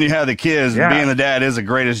 But then when you have the kids, being the dad is the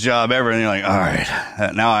greatest job ever. And you're like, all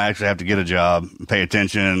right, now I actually have to get a job and pay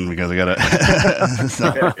attention because I got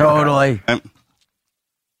to. Totally.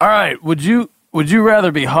 All right. Would you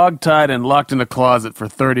rather be hogtied and locked in a closet for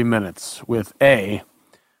 30 minutes with A,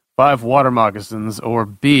 5 water moccasins, or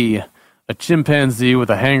B, a chimpanzee with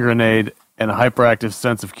a hand grenade and a hyperactive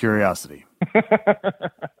sense of curiosity?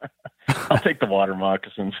 I'll take the water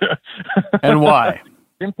moccasins. And why?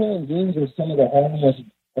 Chimpanzees are some of the horniest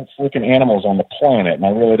freaking animals on the planet, and I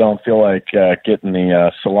really don't feel like getting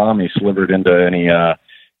the salami slivered into any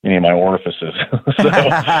of my orifices. So,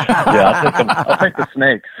 I'll take the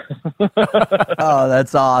snakes. Oh,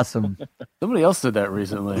 that's awesome. Somebody else did that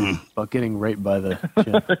recently about getting raped by the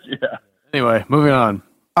chimp. Yeah. Anyway, moving on.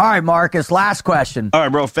 All right, Marcus, last question. All right,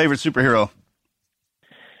 bro, favorite superhero?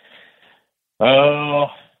 Oh,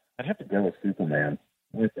 I'd have to go with Superman.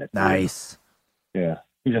 Nice. Yeah.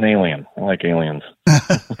 He's an alien. I like aliens.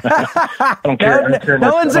 I don't care.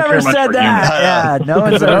 No one's ever said that. Yeah, no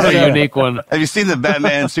one's ever said that. Unique one. Have you seen the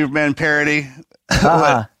Batman Superman parody?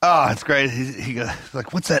 Oh, it's great. He goes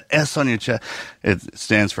like, "What's that S on your chest?" It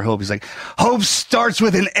stands for hope. He's like, "Hope starts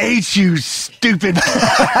with an H, you stupid."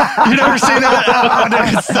 You never seen that? Oh,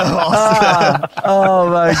 dude, it's so awesome. Oh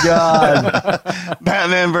my God.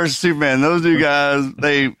 Batman versus Superman. Those two guys,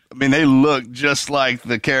 they look just like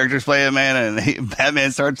the characters playing, man. And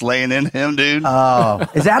Batman starts laying into him, dude. Oh,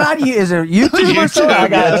 is that on you? Is it YouTube or something? I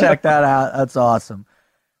gotta check that out. That's awesome.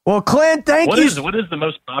 Well, Clint, thank you. What is the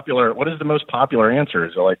most popular answer?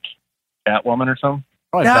 Is it like Catwoman or something?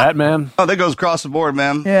 Probably Batman. Oh, that goes across the board,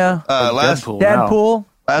 man. Yeah. Deadpool.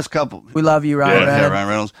 Last couple. We love you, Ryan Reynolds. Yeah, Ryan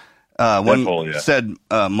Reynolds. One said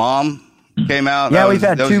Mom came out. Yeah, we've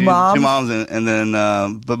had two moms. Two moms, and then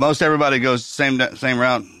but most everybody goes same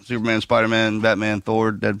route. Superman, Spider-Man, Batman,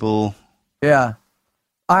 Thor, Deadpool. Yeah.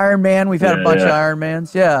 Iron Man. We've had a bunch of Iron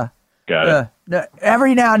Mans. Yeah. Got it.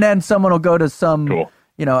 Every now and then someone will go to some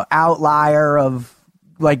outlier of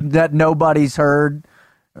like that nobody's heard.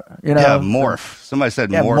 Yeah, Morph. Somebody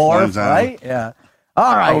said Morph one time. Right? Yeah.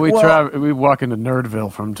 All right. We walk into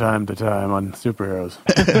Nerdville from time to time on superheroes.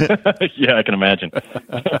 Yeah, I can imagine.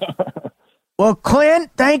 Well,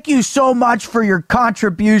 Clint, thank you so much for your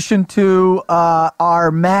contribution to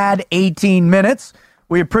our Mad 18 Minutes.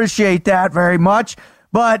 We appreciate that very much.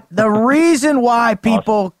 But the reason why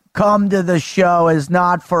people come to the show is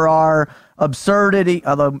not for our absurdity,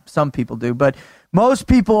 although some people do, but most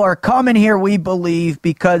people are coming here, we believe,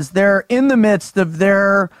 because they're in the midst of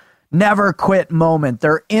their never quit moment.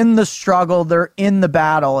 They're in the struggle. They're in the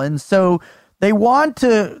battle. And so they want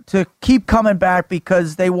to keep coming back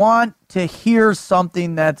because they want to hear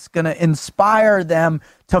something that's going to inspire them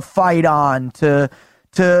to fight on, to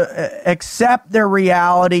accept their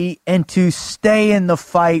reality and to stay in the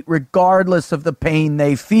fight regardless of the pain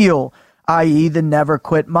they feel, i.e. the never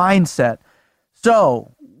quit mindset.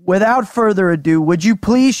 So, without further ado, would you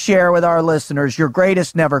please share with our listeners your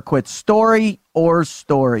greatest never quit story or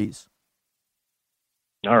stories?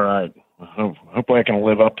 All right. Hopefully I can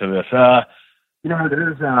live up to this.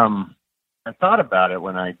 There's I thought about it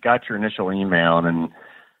when I got your initial email, and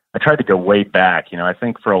I tried to go way back. I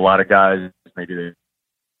think for a lot of guys, maybe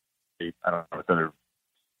I don't know if they're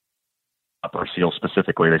up or SEAL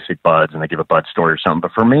specifically, they see buds and they give a bud story or something.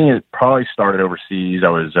 But for me, it probably started overseas. I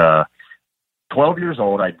was 12 years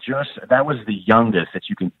old. That was the youngest that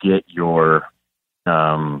you can get your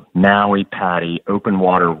Maui PADI Open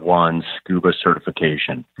Water 1 scuba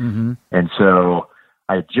certification. Mm-hmm. And so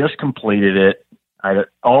I just completed it.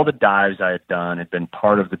 All the dives I had done had been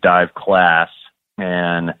part of the dive class,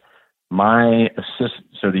 and my assistant.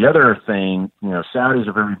 So the other thing, Saudi's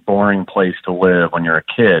a very boring place to live when you're a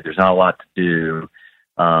kid. There's not a lot to do.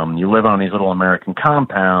 You live on these little American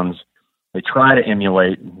compounds. They try to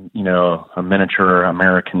emulate, a miniature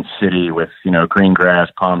American city with, green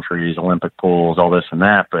grass, palm trees, Olympic pools, all this and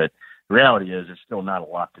that. But the reality is there's still not a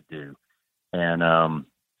lot to do. And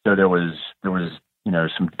so there was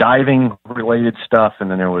some diving related stuff,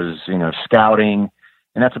 and then there was, scouting,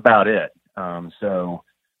 and that's about it. So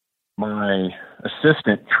my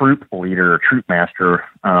assistant troop leader, troop master,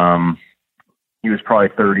 he was probably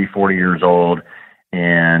 30, 40 years old,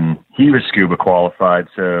 and he was scuba qualified.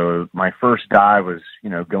 So my first dive was,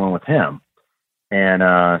 going with him.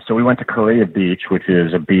 And so we went to Korea Beach, which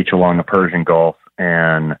is a beach along the Persian Gulf.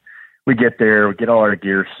 And we get there, we get all our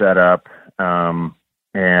gear set up.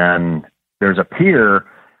 And there's a pier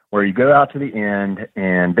where you go out to the end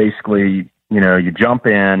and basically, you jump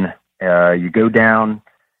in, you go down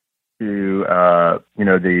to,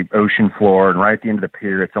 the ocean floor, and right at the end of the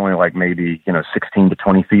pier, it's only like maybe, 16 to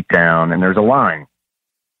 20 feet down, and there's a line.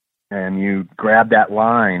 And you grab that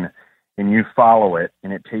line and you follow it,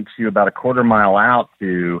 and it takes you about a quarter mile out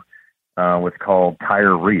to what's called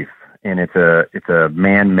Tire Reef. And it's a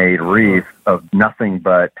man-made reef of nothing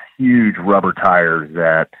but huge rubber tires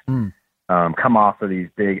that come off of these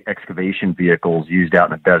big excavation vehicles used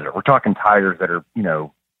out in the desert. We're talking tires that are,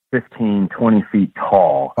 15, 20 feet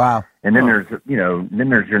tall. Wow. And then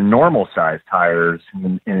there's your normal size tires,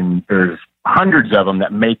 and there's hundreds of them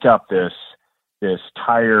that make up this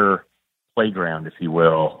tire playground, if you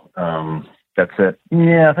will. That's it.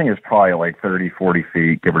 Yeah, I think it's probably like 30, 40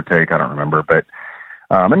 feet, give or take. I don't remember, but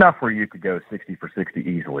enough where you could go 60 for 60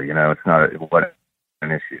 easily. It's not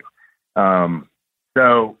an issue.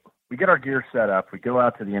 So we get our gear set up. We go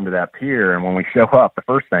out to the end of that pier, and when we show up, the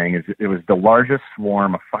first thing is it was the largest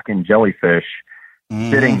swarm of fucking jellyfish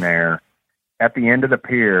sitting there at the end of the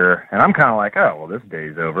pier. And I'm kind of like, oh, well, this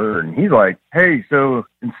day's over. And he's like, hey, so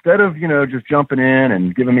instead of, just jumping in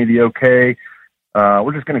and giving me the okay,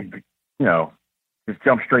 we're just going to, just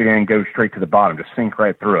jump straight in, go straight to the bottom, just sink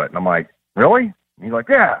right through it. And I'm like, really? And he's like,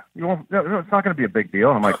 yeah, no, it's not going to be a big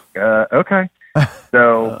deal. And I'm like, okay.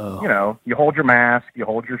 So, you hold your mask, you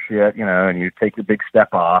hold your shit, and you take the big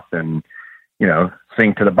step off and,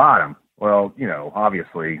 sink to the bottom. Well,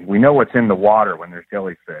 obviously we know what's in the water when there's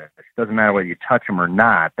jellyfish. It doesn't matter whether you touch them or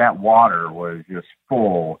not. That water was just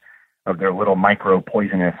full of their little micro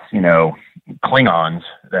poisonous, Klingons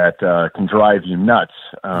that can drive you nuts.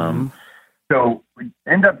 So we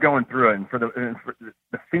end up going through it, and for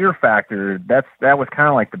the fear factor, that was kind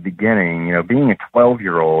of like the beginning. Being a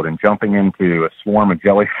 12-year-old and jumping into a swarm of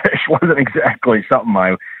jellyfish wasn't exactly something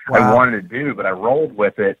I wanted to do, but I rolled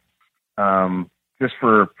with it. Just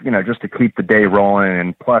for, just to keep the day rolling.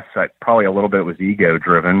 And plus, probably a little bit was ego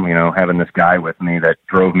driven, having this guy with me that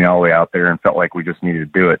drove me all the way out there and felt like we just needed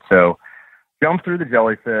to do it. So jump through the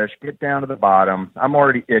jellyfish, get down to the bottom. I'm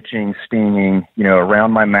already itching, stinging,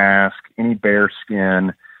 around my mask, any bare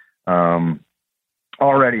skin,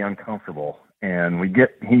 already uncomfortable. And we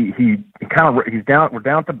get, we're down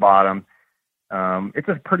at the bottom. It's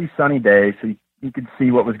a pretty sunny day, so you could see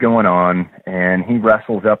what was going on, and he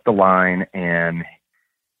wrestles up the line, and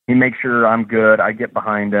he makes sure I'm good. I get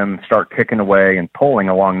behind him, start kicking away and pulling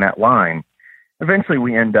along that line. Eventually,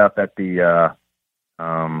 we end up at the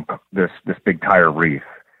this big tire reef,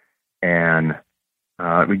 and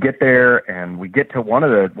we get there, and we get to one of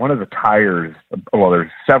the tires. Well, there's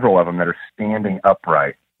several of them that are standing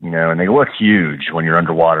upright, and they look huge when you're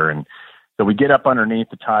underwater. And so we get up underneath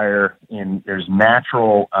the tire, and there's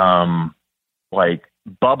natural like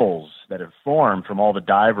bubbles that have formed from all the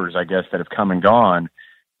divers, I guess, that have come and gone,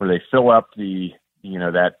 where they fill up the,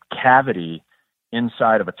 that cavity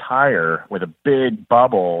inside of a tire with a big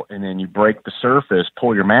bubble, and then you break the surface,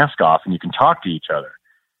 pull your mask off, and you can talk to each other.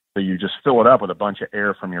 So you just fill it up with a bunch of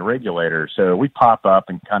air from your regulator. So we pop up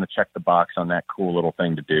and kind of check the box on that cool little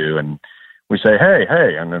thing to do. And we say,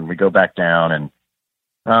 hey, and then we go back down. And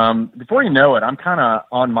before you know it, I'm kind of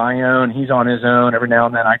on my own. He's on his own. Every now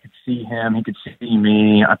and then I could see him. He could see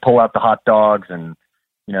me. I pull out the hot dogs and,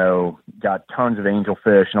 got tons of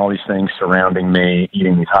angelfish and all these things surrounding me,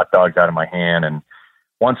 eating these hot dogs out of my hand. And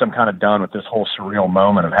once I'm kind of done with this whole surreal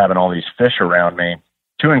moment of having all these fish around me,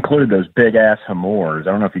 to include those big ass hamors.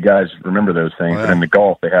 I don't know if you guys remember those things, but in the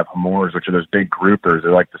Gulf they have hamors, which are those big groupers.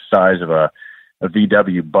 They're like the size of a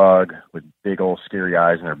VW bug with big old scary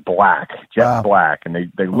eyes, and they're black, jet black, and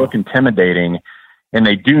they look intimidating, and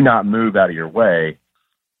they do not move out of your way.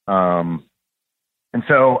 And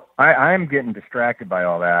so I'm getting distracted by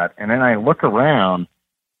all that, and then I look around,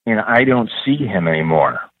 and I don't see him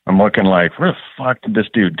anymore. I'm looking like, where the fuck did this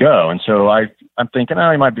dude go? And so I'm thinking,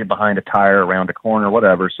 he might be behind a tire, around a corner,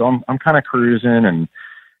 whatever. So I'm kind of cruising and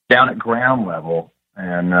down at ground level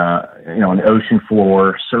and, on the ocean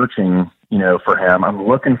floor, searching, for him. I'm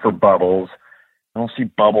looking for bubbles. I don't see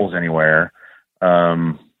bubbles anywhere.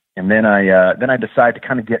 And then I decide to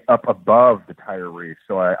kind of get up above the tire reef.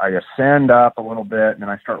 So I ascend up a little bit, and then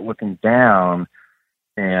I start looking down,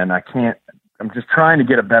 and I'm just trying to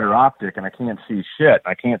get a better optic, and I can't see shit.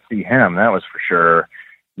 I can't see him. That was for sure.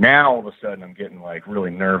 Now all of a sudden I'm getting like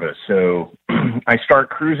really nervous. So I start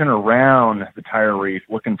cruising around the tire reef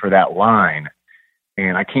looking for that line,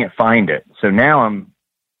 and I can't find it. So now I'm,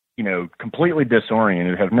 completely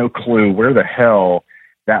disoriented, have no clue where the hell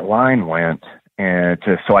that line went, and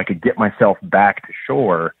so I could get myself back to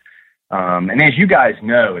shore. And as you guys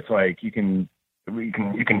know, it's like you can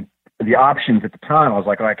the options at the time. I was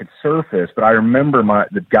like, I could surface, but I remember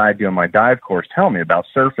the guy doing my dive course telling me about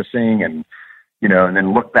surfacing and, and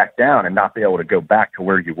then look back down and not be able to go back to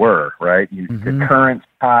where you were, right? The currents,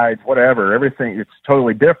 tides, whatever, everything, it's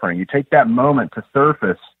totally different. You take that moment to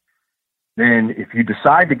surface, then if you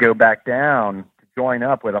decide to go back down to join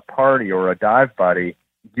up with a party or a dive buddy,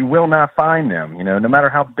 you will not find them. No matter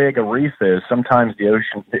how big a reef is, sometimes the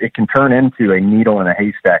ocean, it can turn into a needle in a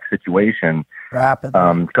haystack situation. Rapidly.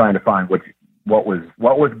 Trying to find what was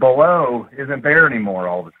below isn't there anymore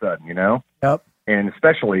all of a sudden, Yep. And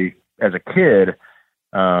especially as a kid,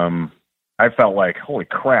 I felt like, holy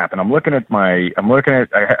crap. And I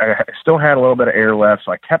still had a little bit of air left.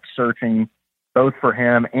 So I kept searching both for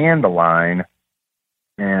him and the line,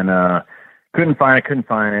 and, couldn't find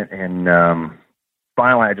it. And,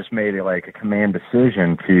 finally I just made it like a command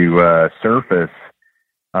decision to, surface,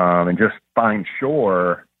 and just find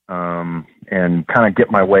shore, and kind of get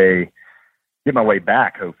my way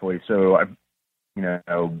back, hopefully. So I,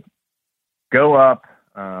 go up,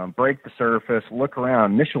 break the surface, look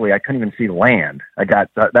around. Initially, I couldn't even see land.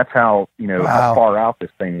 That's how, how far out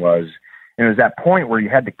this thing was. And it was that point where you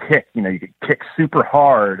had to kick, you could kick super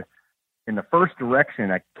hard in the first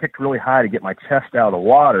direction. I kicked really high to get my chest out of the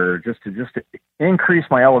water, just to increase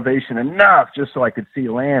my elevation enough just so I could see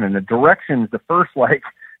land. And the first like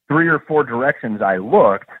 3 or 4 directions I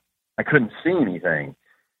looked, I couldn't see anything.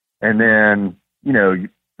 And then,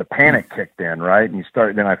 the panic kicked in, right? And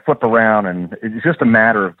then I flip around, and it's just a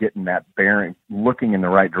matter of getting that bearing, looking in the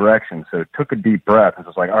right direction. So took a deep breath and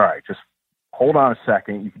was like, all right, just hold on a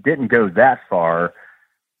second. You didn't go that far.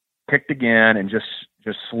 Kicked again and just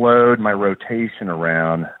slowed my rotation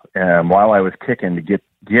around while I was kicking to get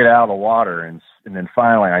out of the water. And then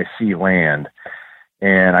finally I see land,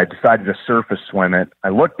 and I decided to surface swim it. I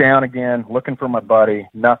looked down again, looking for my buddy,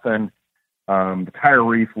 nothing. The entire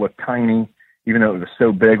reef looked tiny, even though it was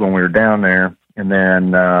so big when we were down there. And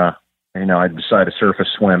then, I decided to surface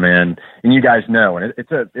swim in, and you guys know, and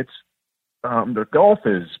the Gulf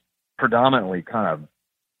is predominantly kind of,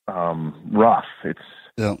 rough. It's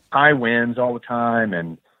high winds all the time.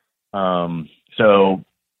 And, so,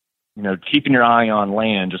 keeping your eye on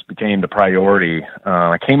land just became the priority.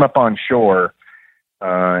 I came up on shore,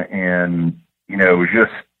 and, it was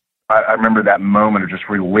just, I remember that moment of just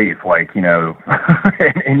relief, like,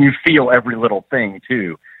 and you feel every little thing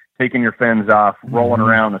too, taking your fins off, rolling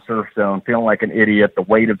around the surf zone, feeling like an idiot, the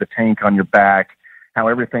weight of the tank on your back, how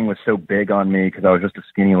everything was so big on me because I was just a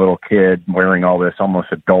skinny little kid wearing all this almost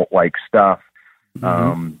adult-like stuff.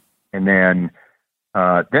 And then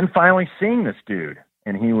finally seeing this dude,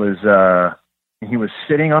 and he was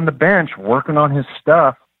sitting on the bench working on his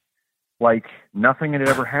stuff like nothing had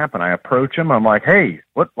ever happened. I approach him. I'm like, hey,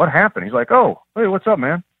 what happened? He's like, oh, hey, what's up,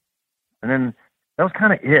 man? And then that was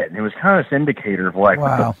kind of it. And it was kind of this indicator of like,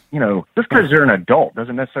 wow. Just because they're an adult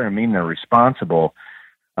doesn't necessarily mean they're responsible.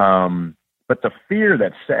 But the fear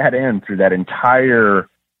that sat in through that entire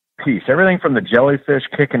piece, everything from the jellyfish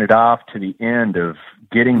kicking it off to the end of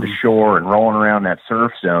getting to shore and rolling around that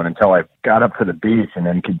surf zone until I got up to the beach and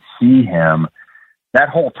then could see him, that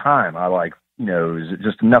whole time I it was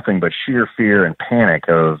just nothing but sheer fear and panic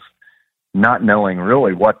of not knowing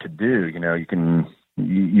really what to do.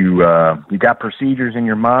 You got procedures in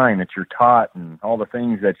your mind that you're taught and all the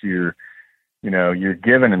things that you're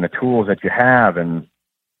given and the tools that you have. And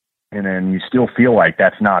then you still feel like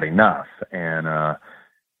that's not enough. And,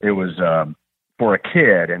 it was, for a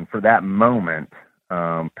kid and for that moment,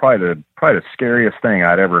 probably the scariest thing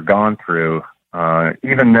I'd ever gone through.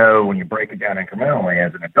 Even though when you break it down incrementally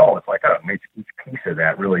as an adult, it's like, each piece of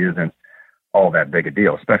that really isn't all that big a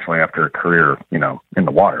deal, especially after a career, in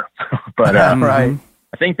the water. But, right.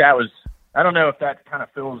 I think that was, I don't know if that kind of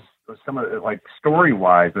feels some of it like story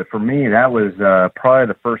wise, but for me, that was, probably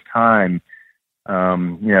the first time,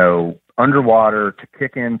 underwater to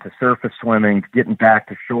kick into surface swimming, to getting back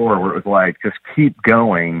to shore where it was like, just keep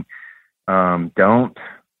going. Don't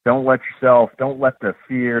let the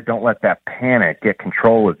fear, don't let that panic get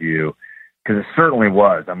control of you. Cause it certainly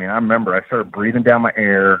was. I mean, I remember I started breathing down my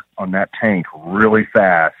air on that tank really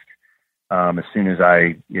fast. As soon as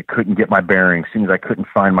you couldn't get my bearings, as soon as I couldn't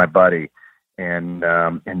find my buddy, and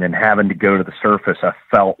then having to go to the surface, I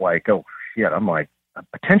felt like, oh shit, I'm like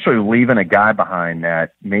potentially leaving a guy behind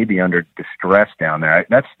that may be under distress down there.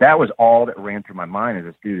 That was all that ran through my mind, is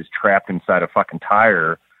this dude is trapped inside a fucking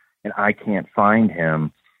tire and I can't find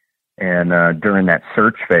him. And during that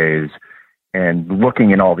search phase and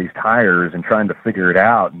looking in all these tires and trying to figure it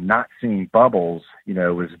out and not seeing bubbles,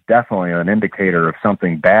 was definitely an indicator of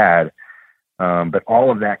something bad. But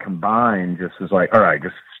all of that combined just was like, all right,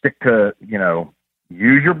 just stick to,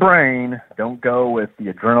 use your brain. Don't go with the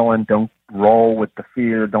adrenaline. Don't roll with the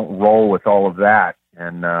fear. Don't roll with all of that.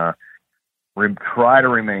 And try to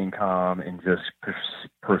remain calm and just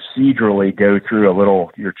procedurally go through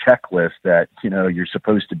your checklist that, you're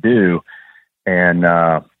supposed to do. And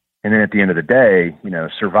then at the end of the day,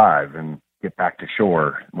 survive and get back to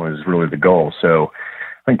shore was really the goal. So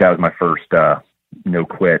I think that was my first, no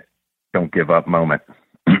quit, don't give up moment.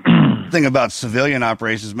 The thing about civilian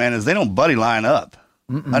operations, man, is they don't buddy line up.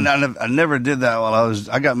 I never did that while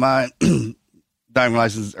I got my diving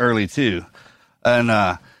license early too.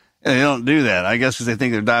 And, they don't do that. I guess because they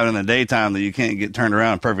think they're diving in the daytime that you can't get turned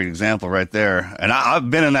around. Perfect example right there. And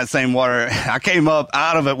I've been in that same water. I came up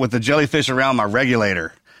out of it with the jellyfish around my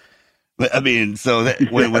regulator. I mean, so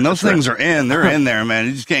when those things are in, they're in there, man.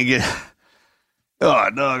 You just can't get.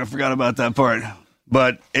 Oh, dog, I forgot about that part.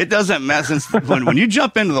 But it doesn't matter since when you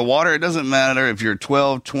jump into the water, it doesn't matter if you're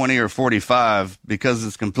 12, 20, or 45 because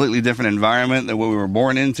it's a completely different environment than what we were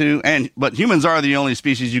born into. But humans are the only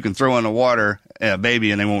species you can throw in the water, a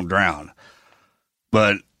baby, and they won't drown.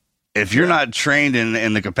 But if you're not trained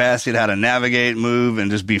in the capacity to how to navigate, move, and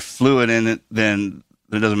just be fluid in it, then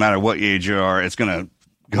it doesn't matter what age you are. It's going to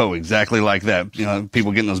go exactly like that.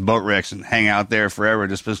 People get in those boat wrecks and hang out there forever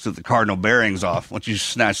just because the cardinal bearings off once you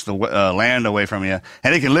snatch the land away from you.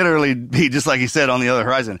 And it can literally be just like he said on the other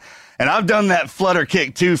horizon. And I've done that flutter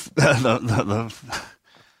kick too, the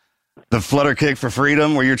flutter kick for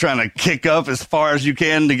freedom where you're trying to kick up as far as you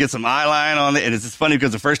can to get some eye line on it. And it's just funny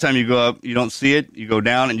because the first time you go up, you don't see it. You go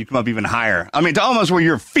down and you come up even higher. I mean, to almost where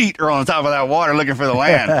your feet are on the top of that water looking for the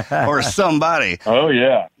land or somebody. Oh,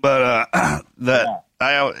 yeah. But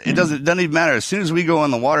it doesn't even matter. As soon as we go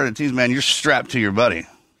in the water, the teams, man, you're strapped to your buddy,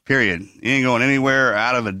 period. You ain't going anywhere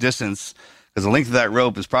out of a distance because the length of that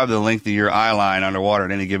rope is probably the length of your eye line underwater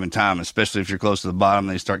at any given time, especially if you're close to the bottom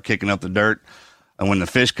and they start kicking up the dirt. And when the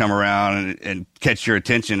fish come around and catch your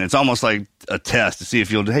attention, it's almost like a test to see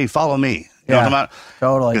if hey, follow me. You know what I'm talking about?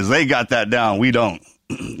 Totally. Because they got that down. We don't.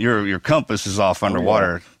 Your compass is off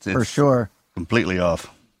underwater. It's for sure. Completely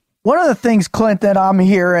off. One of the things, Clint, that I'm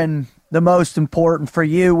hearing the most important for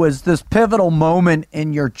you was this pivotal moment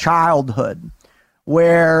in your childhood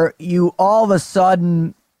where you all of a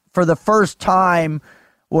sudden, for the first time,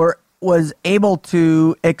 was able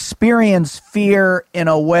to experience fear in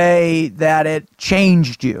a way that it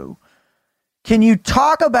changed you. Can you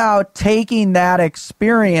talk about taking that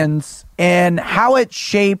experience and how it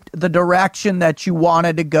shaped the direction that you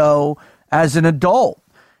wanted to go as an adult?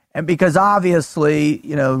 And because obviously,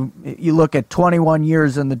 you look at 21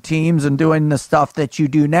 years in the teams and doing the stuff that you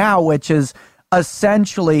do now, which is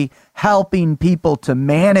essentially helping people to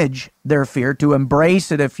manage their fear, to embrace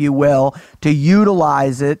it, if you will, to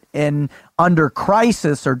utilize it under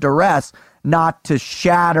crisis or duress, not to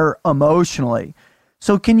shatter emotionally.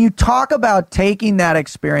 So can you talk about taking that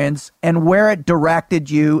experience and where it directed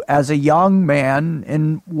you as a young man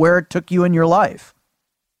and where it took you in your life?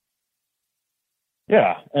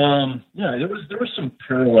 Yeah. There was some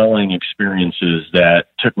paralleling experiences that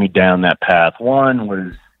took me down that path. One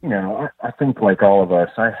was, I think like all of us,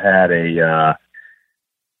 I had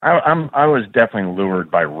I was definitely lured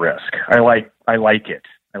by risk. I like it.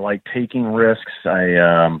 I like taking risks.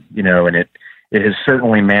 And it has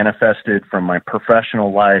certainly manifested from my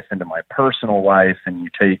professional life into my personal life. And you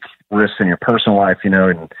take risks in your personal life, and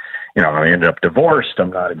I ended up divorced.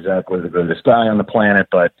 I'm not exactly the greatest guy on the planet,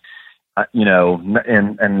 but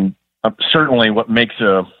and certainly what makes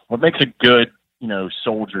a good,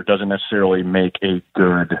 soldier doesn't necessarily make a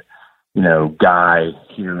good, guy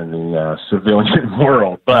here in the civilian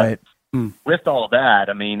world. But right. With all that,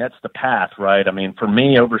 I mean, that's the path, right? I mean, for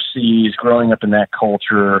me overseas, growing up in that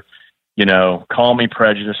culture, call me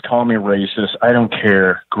prejudiced, call me racist, I don't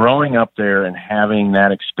care. Growing up there and having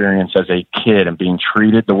that experience as a kid and being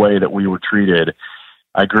treated the way that we were treated,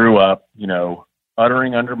 I grew up,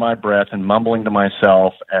 uttering under my breath and mumbling to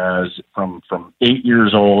myself as from 8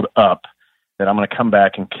 years old up that I'm going to come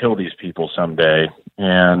back and kill these people someday.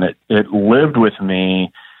 And it lived with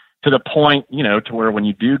me to the point, to where when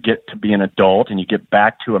you do get to be an adult and you get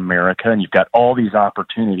back to America and you've got all these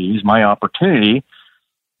opportunities, my opportunity,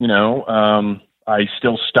 I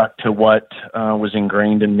still stuck to what was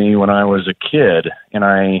ingrained in me when I was a kid. And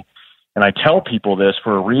I tell people this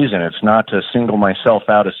for a reason. It's not to single myself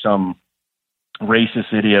out as some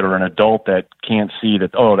racist idiot or an adult that can't see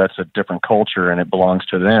that, that's a different culture and it belongs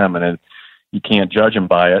to them and you can't judge them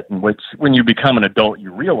by it. And when you become an adult,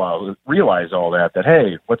 you realize all that,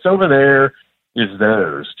 hey, what's over there is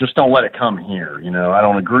theirs. Just don't let it come here. I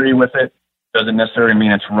don't agree with it. Doesn't necessarily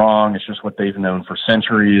mean it's wrong. It's just what they've known for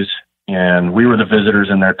centuries. And we were the visitors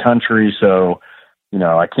in their country. So,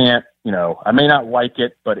 I can't, I may not like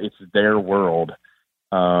it, but it's their world.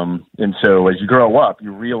 And so as you grow up,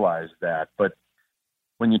 you realize that. But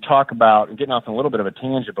when you talk about, and getting off on a little bit of a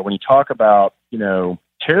tangent, but when you talk about,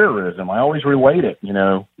 terrorism, I always relate it.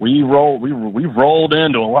 We've rolled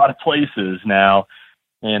into a lot of places now,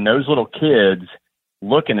 and those little kids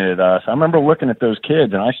looking at us, I remember looking at those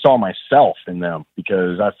kids and I saw myself in them,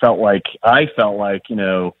 because I felt like,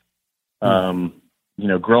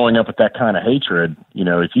 growing up with that kind of hatred,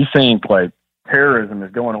 if you think like terrorism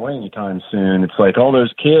is going away anytime soon, it's like all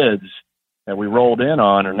those kids that we rolled in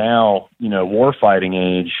on are now, war fighting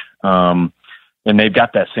age. And they've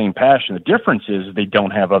got that same passion. The difference is they don't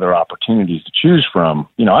have other opportunities to choose from.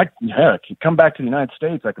 I can come back to the United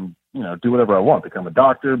States. I can, do whatever I want, become a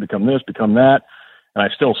doctor, become this, become that. And I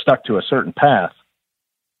still stuck to a certain path.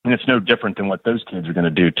 And it's no different than what those kids are going to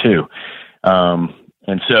do too.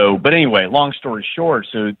 But anyway, long story short,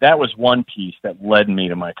 so that was one piece that led me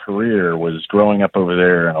to my career, was growing up over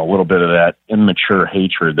there and a little bit of that immature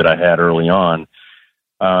hatred that I had early on.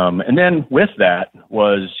 And then with that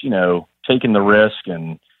was, taking the risk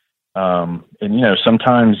and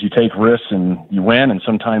sometimes you take risks and you win and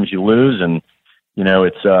sometimes you lose. And,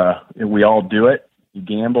 we all do it. You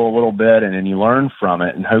gamble a little bit and then you learn from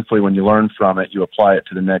it. And hopefully when you learn from it, you apply it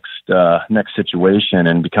to the next situation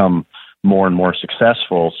and become more and more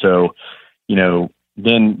successful. So,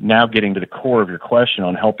 then now getting to the core of your question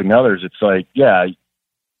on helping others, it's like, yeah,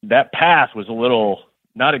 that path was a little,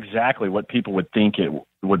 not exactly what people would think it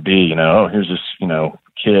would be, here's this,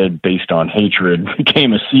 kid based on hatred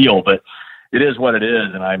became a SEAL, but it is what it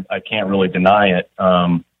is. And I can't really deny it.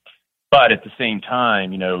 But at the same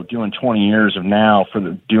time, doing 20 years of now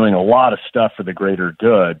doing a lot of stuff for the greater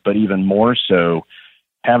good, but even more so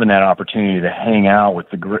having that opportunity to hang out with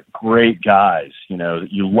the great guys,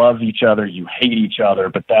 you love each other, you hate each other,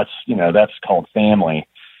 but that's called family.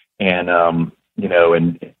 And, and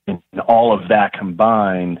all of that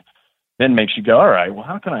combined then makes you go, all right, well,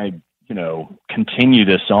 how can I, continue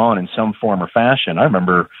this on in some form or fashion? I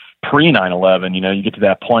remember pre 9/11, you get to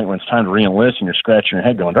that point where it's time to re-enlist and you're scratching your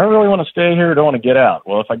head going, do I really want to stay here or do I want to get out?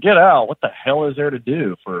 Well, if I get out, what the hell is there to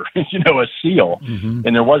do for, a SEAL? Mm-hmm.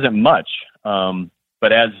 And there wasn't much.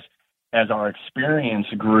 But as our experience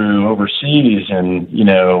grew overseas and,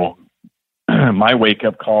 my wake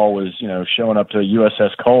up call was, showing up to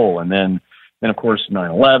USS Cole and then of course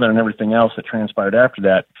 9/11 and everything else that transpired after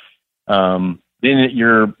that. Then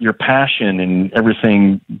your passion and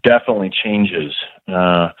everything definitely changes.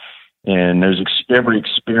 And there's every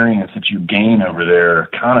experience that you gain over there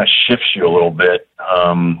kind of shifts you a little bit,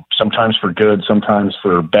 sometimes for good, sometimes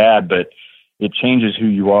for bad, but it changes who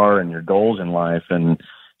you are and your goals in life. And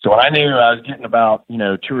so when I knew I was getting about, 2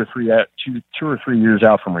 or 3 years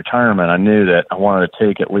out from retirement, I knew that I wanted to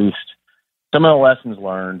take at least some of the lessons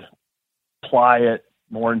learned, apply it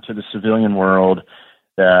more into the civilian world,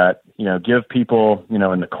 that, give people,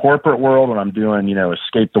 in the corporate world when I'm doing,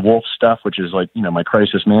 Escape the Wolf stuff, which is like, my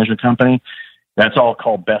crisis management company, that's all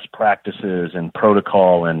called best practices and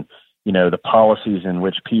protocol and, the policies in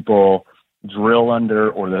which people drill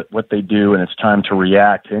under or what they do. And it's time to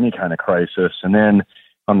react to any kind of crisis. And then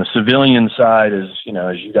on the civilian side is,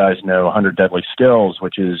 as you guys know, 100 Deadly Skills,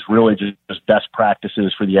 which is really just best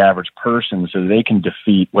practices for the average person so they can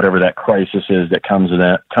defeat whatever that crisis is that comes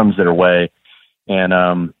their way. And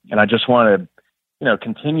I just want to,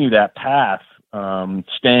 continue that path,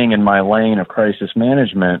 staying in my lane of crisis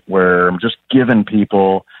management where I'm just giving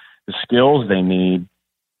people the skills they need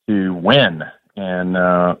to win. And,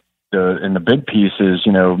 the big piece is,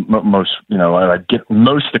 I get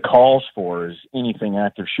most of the calls for is anything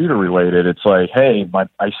active shooter related. It's like, hey,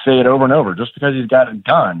 I say it over and over, just because he's got a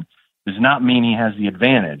gun does not mean he has the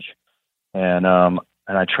advantage. And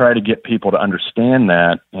I try to get people to understand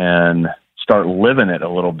that and start living it a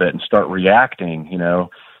little bit and start reacting. There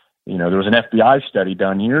was an FBI study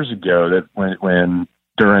done years ago that when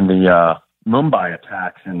during the Mumbai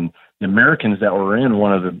attacks and the Americans that were in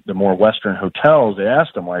one of the more Western hotels, they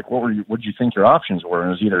asked them like, what did you think your options were? And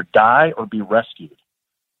it was either die or be rescued.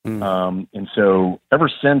 And so ever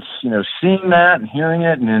since, seeing that and hearing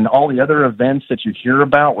it and then all the other events that you hear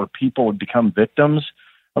about where people would become victims,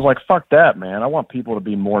 I was like, fuck that, man. I want people to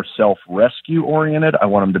be more self-rescue oriented. I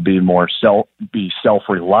want them to be more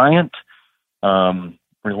self-reliant,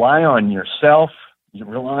 rely on yourself, you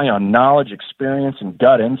rely on knowledge, experience, and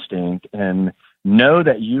gut instinct, and know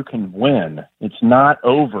that you can win. It's not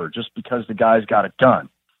over just because the guy's got a gun.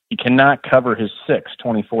 He cannot cover his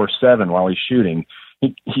 24/7 while he's shooting.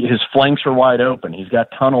 His flanks are wide open. He's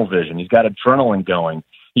got tunnel vision. He's got adrenaline going.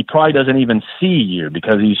 He probably doesn't even see you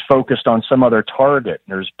because he's focused on some other target.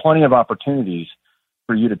 There's plenty of opportunities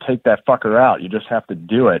for you to take that fucker out. You just have to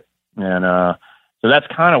do it. And So that's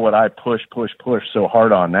kind of what I push so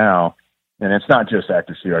hard on now. And it's not just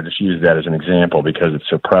active fear. I just use that as an example because it's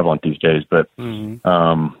so prevalent these days. But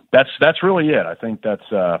that's really it. I think that's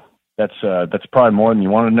probably more than you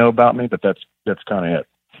want to know about me, but that's kind of it.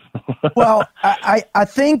 Well, I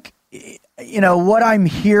think, what I'm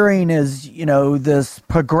hearing is, this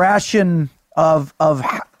progression of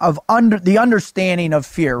the understanding of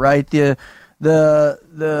fear, right? The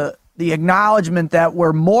acknowledgement that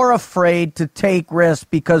we're more afraid to take risks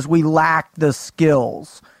because we lack the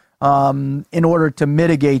skills in order to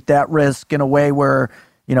mitigate that risk in a way where,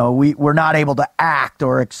 we're not able to act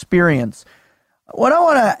or experience. What I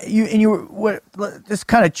want to just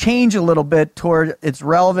kind of change a little bit toward its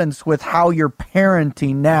relevance with how you're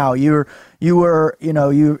parenting now. You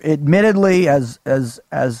admittedly, as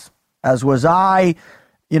was I,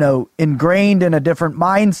 ingrained in a different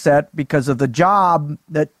mindset because of the job,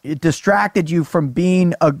 that it distracted you from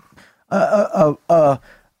being a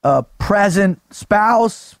present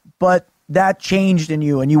spouse, but that changed in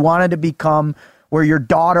you, and you wanted to become where your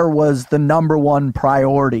daughter was the number one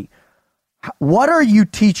priority. What are you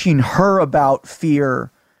teaching her about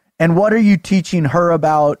fear, and what are you teaching her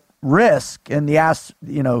about risk and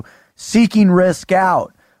seeking risk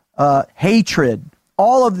out, hatred,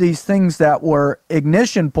 all of these things that were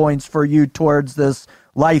ignition points for you towards this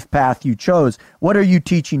life path you chose? What are you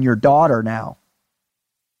teaching your daughter now?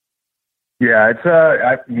 Yeah, it's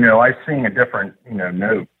I sing a different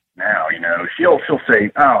note now. She'll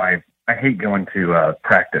say, "Oh, I hate going to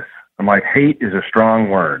practice." I'm like, hate is a strong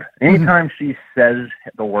word. Anytime she says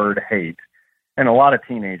the word hate, and a lot of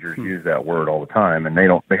teenagers use that word all the time, and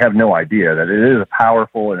they have no idea that it is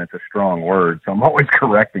powerful and it's a strong word. So I'm always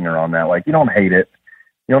correcting her on that. Like, you don't hate it.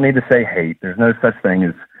 You don't need to say hate. There's no such thing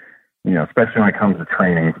as, especially when it comes to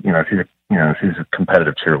training. She's a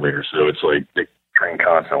competitive cheerleader, so it's like they train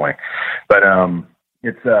constantly. But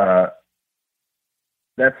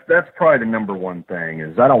that's probably the number one thing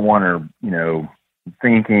is I don't want her,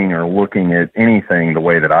 thinking or looking at anything the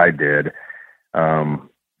way that I did. It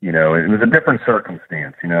was a different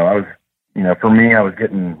circumstance. For me, I was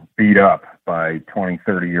getting beat up by 20,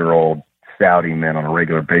 30-year-old Saudi men on a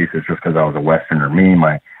regular basis just because I was a Westerner,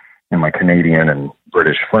 and my Canadian and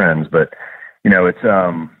British friends. But,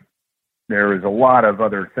 there was a lot of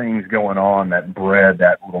other things going on that bred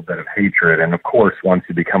that little bit of hatred. And of course, once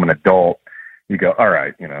you become an adult, you go, all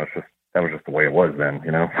right, that was just the way it was then,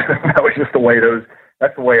 that was just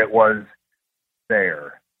that's the way it was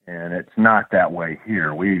there. And it's not that way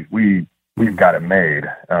here. We've got it made,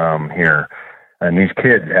 here, and these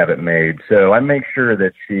kids have it made. So I make sure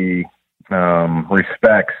that she,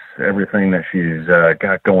 respects everything that she's,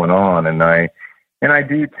 got going on. And I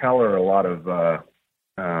do tell her a lot of,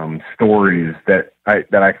 stories that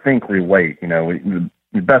I think relate. The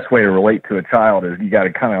best way to relate to a child is you got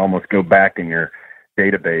to kind of almost go back in your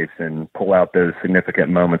database and pull out those significant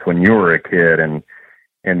moments when you were a kid and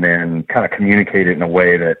then kind of communicate it in a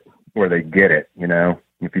way where they get it.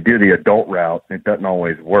 If you do the adult route, it doesn't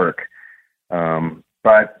always work.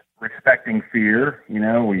 But respecting fear,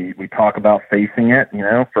 we talk about facing it,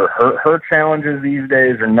 for her challenges these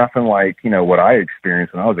days are nothing like, what I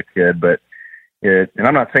experienced when I was a kid, and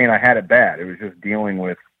I'm not saying I had it bad. It was just dealing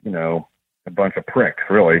with, a bunch of pricks,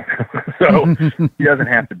 really. So she doesn't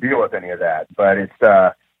have to deal with any of that. But it's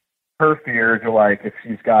her fears are like if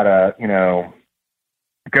she's got to,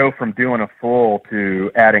 go from doing a full to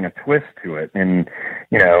adding a twist to it, and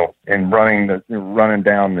and running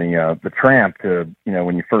down the tramp to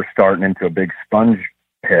when you first starting into a big sponge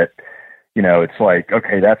pit. It's like,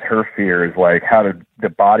 okay, that's her fear is like how to the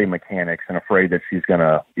body mechanics, and afraid that she's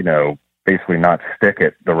gonna basically not stick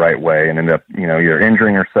it the right way and end up either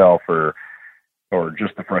injuring herself or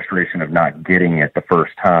just the frustration of not getting it the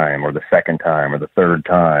first time or the second time or the third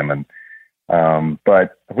time. And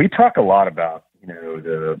but we talk a lot about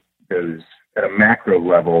those at a macro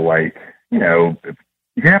level, like you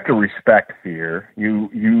have to respect fear.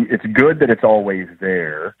 It's good that it's always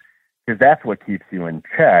there, because that's what keeps you in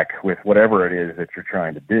check with whatever it is that you're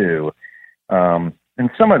trying to do. And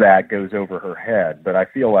some of that goes over her head, but I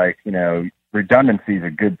feel like, redundancy is a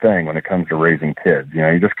good thing when it comes to raising kids.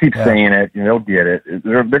 You just keep saying it, they'll get it.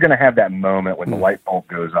 They're going to have that moment when the light bulb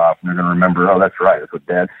goes off and they're going to remember, oh, that's right. That's what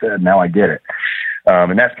Dad said. Now I get it.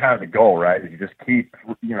 And that's kind of the goal, right? Is you just keep,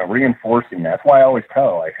 reinforcing that. That's why I always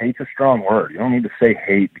tell, like, hate's a strong word. You don't need to say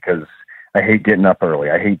hate because I hate getting up early.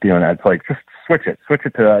 I hate doing that. It's like, just switch it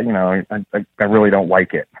to, I really don't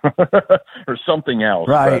like it or something else.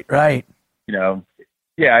 Right. But, right.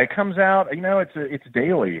 Yeah, it comes out, it's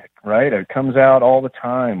daily, right? It comes out all the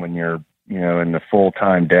time when you're, in the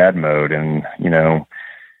full-time dad mode. And,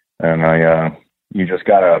 and you just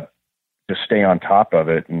gotta just stay on top of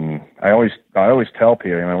it. And I always tell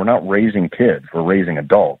people, we're not raising kids, we're raising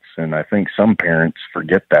adults. And I think some parents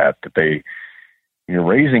forget that you're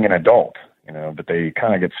raising an adult, but they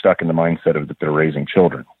kind of get stuck in the mindset of that they're raising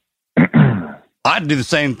children. I'd do the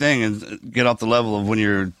same thing and get off the level of when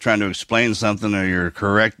you're trying to explain something or you're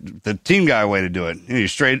correct, the team guy way to do it. You're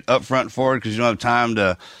straight up front forward because you don't have time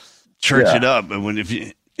to church it up. But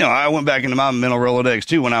I went back into my mental Rolodex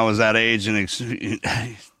too when I was that age. And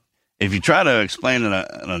if you try to explain in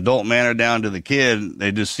an adult manner down to the kid,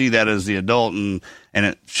 they just see that as the adult and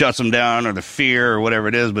it shuts them down, or the fear or whatever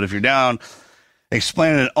it is. But if you're down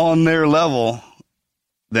explaining it on their level,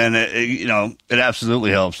 then it absolutely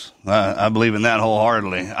helps. I believe in that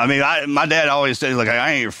wholeheartedly. I mean, my dad always said, like,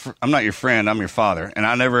 I'm not your friend, I'm your father. And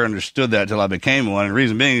I never understood that till I became one. And the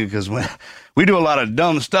reason being because when we do a lot of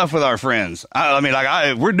dumb stuff with our friends.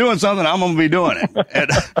 We're doing something, I'm going to be doing it.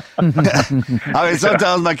 And,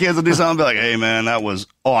 sometimes my kids will do something, I'll be like, hey man, that was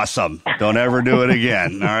awesome. Don't ever do it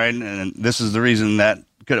again. All right. And this is the reason that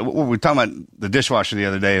we were talking about the dishwasher the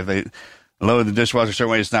other day. If they load the dishwasher a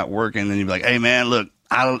certain way, it's not working. Then you'd be like, hey man, look,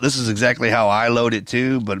 this is exactly how I load it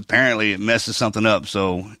too, but apparently it messes something up.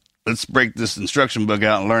 So let's break this instruction book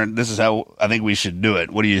out and learn. This is how I think we should do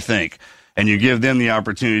it. What do you think? And you give them the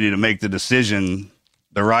opportunity to make the decision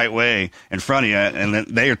the right way in front of you, and then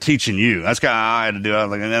they are teaching you. That's kind of how I had to do it. I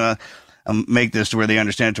was like, and then I make this to where they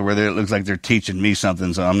understand, to where it looks like they're teaching me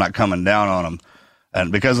something, so I'm not coming down on them.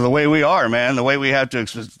 And because of the way we are, man, the way we have to,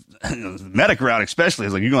 medic route especially,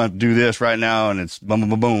 is like, you're going to have to do this right now, and it's boom,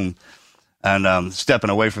 boom, boom, boom. And stepping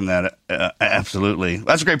away from that, absolutely.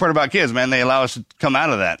 That's a great part about kids, man. They allow us to come out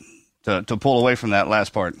of that, to pull away from that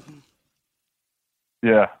last part.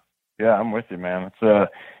 Yeah, I'm with you, man.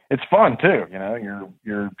 It's fun too.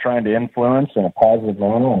 You're trying to influence in a positive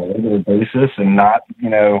manner on a regular basis, and not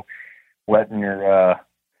letting your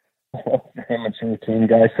amateur team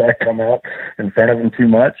guy come out in front of them too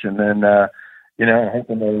much, and then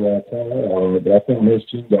hoping they turn out. But I think most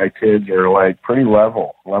team guy kids are like pretty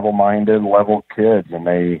level-minded, level kids, and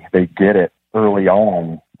they get it early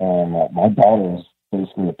on. My daughter's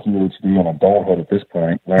basically a PhD in adulthood at this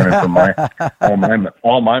point, learning from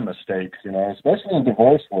all my mistakes. Especially in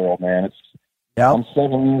divorce world, man. I'm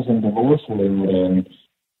 7 years in divorce world,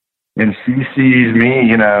 and she sees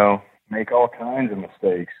me, make all kinds of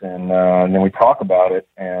mistakes, and then we talk about it,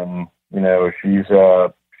 and she's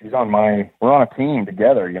on we're on a team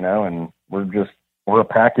together, and we're a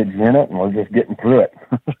package unit, and we're just getting through it.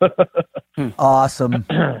 Awesome.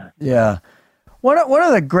 Yeah. One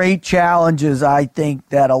of the great challenges, I think,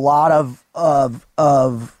 that a lot of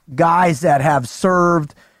guys that have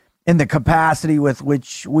served in the capacity with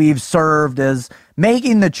which we've served is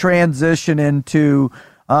making the transition into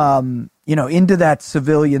that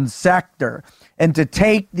civilian sector, and to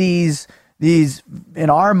take these in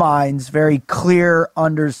our minds very clear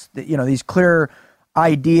these clear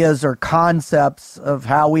ideas or concepts of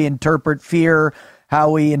how we interpret fear, how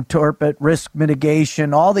we interpret risk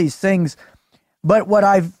mitigation, all these things. But what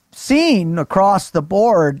I've seen across the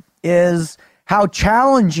board is how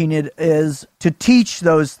challenging it is to teach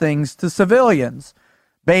those things to civilians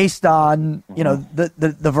based on,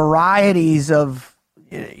 the varieties of,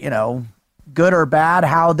 good or bad,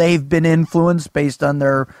 how they've been influenced based on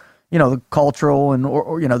their, the cultural and,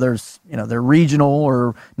 there's, their regional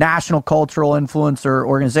or national cultural influence or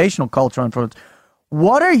organizational cultural influence.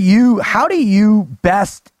 How do you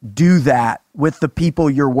best do that with the people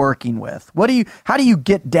you're working with? How do you how do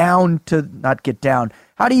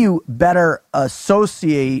you better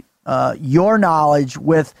associate your knowledge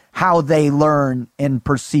with how they learn and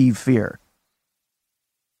perceive fear?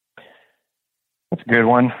 That's a good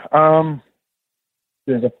one.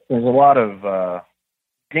 There's a lot of,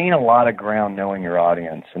 gain a lot of ground knowing your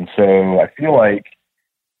audience. And so I feel like,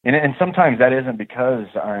 and sometimes that isn't because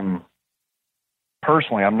I'm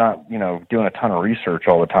not, doing a ton of research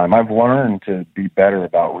all the time. I've learned to be better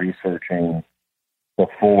about researching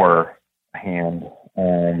beforehand.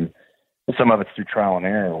 And some of it's through trial and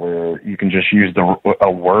error, where you can just use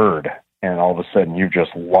a word and all of a sudden you've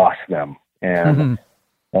just lost them. And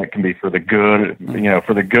that can be for the good,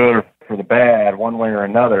 for the good or for the bad, one way or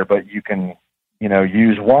another. But you can,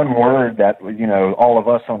 use one word that, all of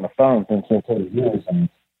us on the phone think it's okay to use, and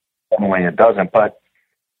suddenly it doesn't. But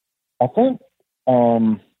I think,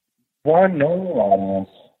 one, knowing your audience,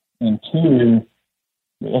 and two,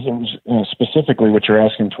 specifically what you're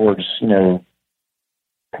asking towards,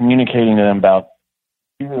 communicating to them about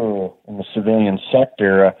fear in the civilian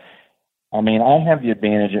sector. I have the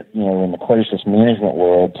advantage, in the crisis management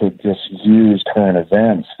world, to just use current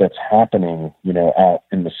events that's happening, out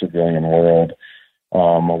in the civilian world.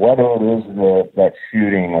 whether it is that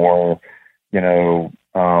shooting or,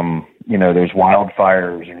 those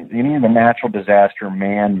wildfires or any of the natural disaster,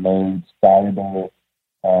 man-made, valuable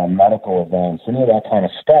medical events, any of that kind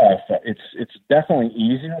of stuff. It's definitely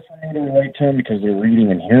easier for me to relate to them because they're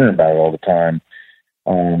reading and hearing about it all the time.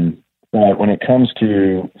 But when it comes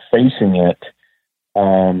to facing it,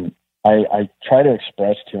 I try to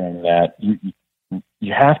express to them that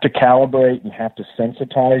you have to calibrate, you have to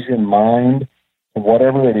sensitize your mind to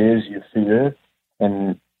whatever it is you fear.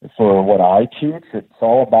 And for what I teach, it's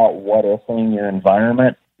all about what ifing your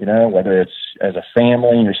environment, whether it's as a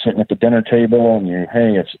family, you're sitting at the dinner table and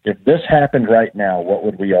hey, if this happened right now, what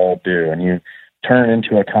would we all do? And you turn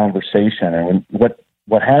into a conversation. And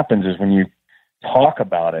what happens is when you talk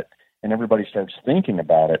about it and everybody starts thinking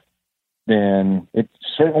about it, then it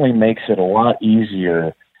certainly makes it a lot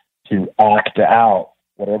easier to act out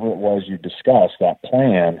whatever it was you discussed, that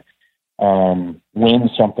plan, when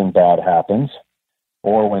something bad happens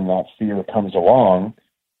or when that fear comes along.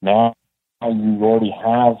 Now you already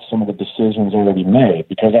have some of the decisions already made,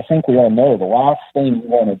 because I think we all know the last thing you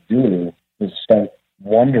want to do is start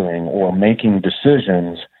wondering or making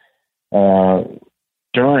decisions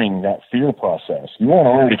during that fear process. You want to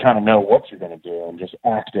already kind of know what you're going to do and just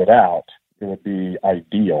act it out. It would be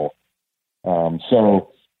ideal.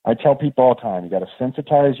 So I tell people all the time, you got to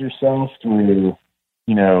sensitize yourself through,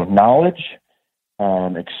 knowledge,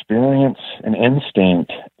 experience, and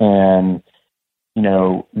instinct, and,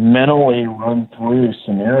 mentally run through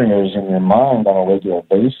scenarios in your mind on a regular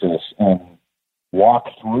basis and walk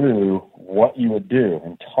through what you would do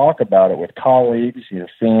and talk about it with colleagues, your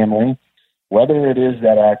family, whether it is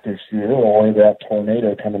that active shooter or that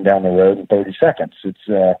tornado coming down the road in 30 seconds.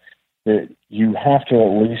 You have to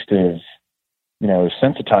at least have,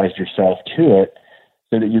 sensitized yourself to it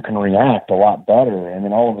so that you can react a lot better. And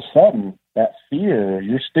then all of a sudden, that fear,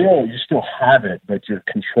 you still have it, but you're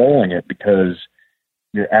controlling it because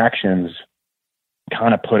your actions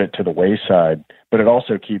kind of put it to the wayside. But it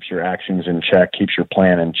also keeps your actions in check, keeps your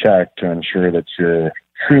plan in check to ensure that you're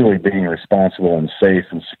truly being responsible and safe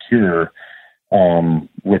and secure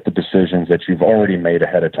with the decisions that you've already made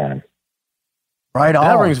ahead of time. Right on.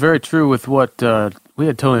 That rings very true with what we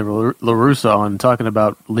had Tony LaRussa on talking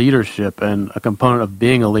about leadership and a component of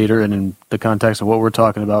being a leader. And in the context of what we're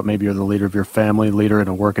talking about, maybe you're the leader of your family, leader in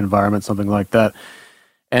a work environment, something like that.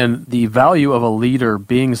 And the value of a leader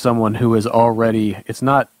being someone who is already, it's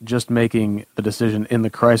not just making the decision in the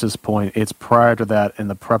crisis point, it's prior to that in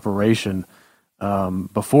the preparation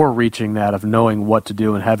before reaching that, of knowing what to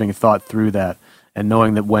do and having thought through that and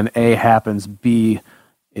knowing that when A happens, B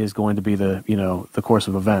is going to be the course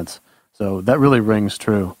of events. So that really rings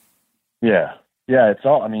true. Yeah. It's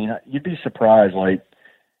all, you'd be surprised. Like,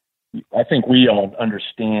 I think we all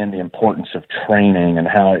understand the importance of training and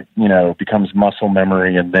how it, becomes muscle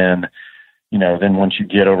memory. And then, then once you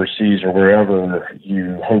get overseas or wherever,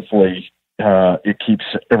 you hopefully, it keeps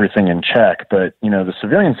everything in check. But, the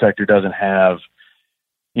civilian sector doesn't have,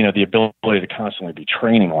 the ability to constantly be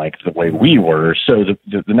training like the way we were. So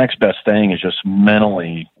the next best thing is just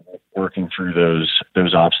mentally working through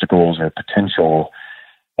those obstacles or potential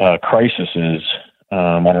crises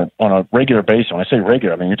on a regular basis. When I say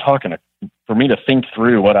regular, you're talking for me to think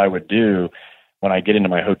through what I would do when I get into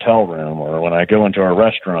my hotel room or when I go into a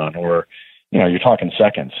restaurant, or you're talking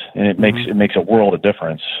seconds, and it makes a world of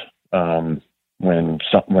difference when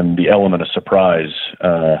the element of surprise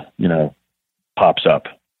pops up.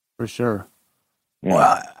 For sure. Yeah.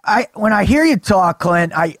 Well, when I hear you talk,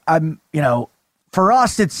 Clint, I'm for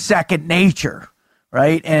us it's second nature,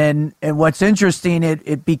 right? And what's interesting,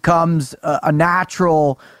 it becomes a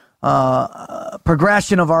natural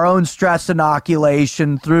progression of our own stress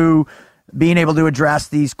inoculation through being able to address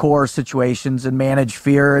these core situations and manage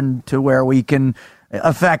fear, and to where we can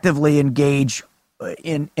effectively engage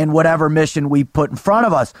in whatever mission we put in front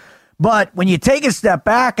of us. But when you take a step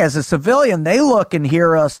back as a civilian, they look and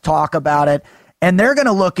hear us talk about it, and they're going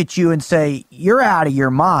to look at you and say, you're out of your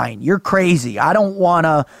mind. You're crazy. I don't want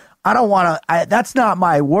to, that's not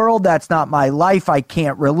my world. That's not my life. I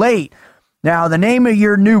can't relate. Now, the name of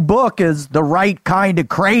your new book is The Right Kind of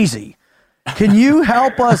Crazy. Can you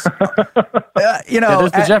help us?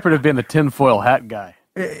 There's the jeopardy of being the tinfoil hat guy.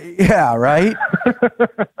 Yeah, right?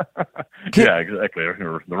 Yeah, exactly.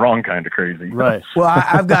 The wrong kind of crazy. Right. Well,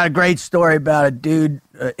 I've got a great story about a dude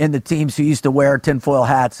in the teams who used to wear tinfoil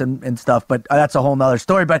hats and stuff, but that's a whole nother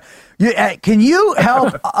story. But can you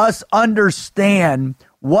help us understand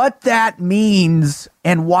what that means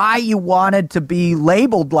and why you wanted to be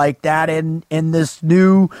labeled like that in this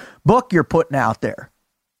new book you're putting out there?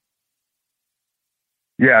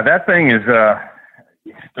 Yeah, that thing is,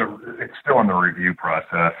 it's still in the review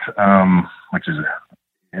process, which is,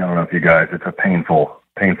 I don't know if you guys, it's a painful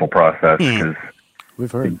process because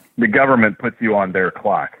We've heard the government puts you on their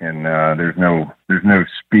clock, and there's no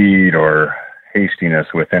speed or hastiness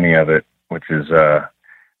with any of it, which is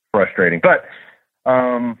frustrating. But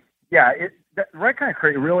Right Kind of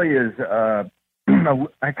Crazy really is. I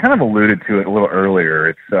kind of alluded to it a little earlier.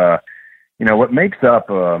 It's what makes up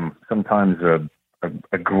sometimes a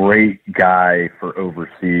great guy for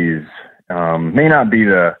overseas may not be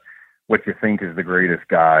what you think is the greatest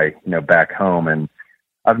guy, back home. And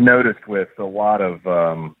I've noticed with a lot of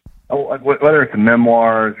whether it's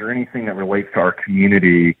memoirs or anything that relates to our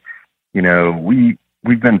community,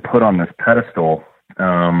 we've been put on this pedestal,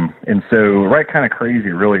 and so Right Kind of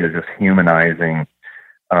Crazy really is just humanizing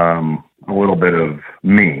a little bit of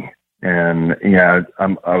me. And I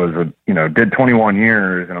was did 21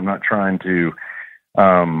 years, and I'm not trying to.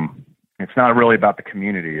 It's not really about the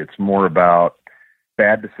community. It's more about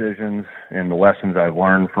bad decisions and the lessons I've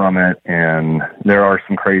learned from it. And there are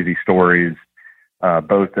some crazy stories,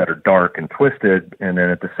 both that are dark and twisted, and then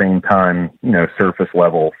at the same time, surface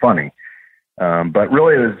level funny. But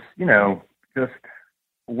really it was, just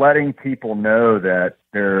letting people know that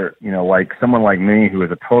they're, like someone like me who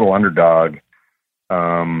is a total underdog.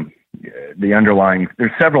 There's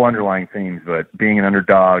several underlying themes, but being an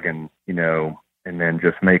underdog and then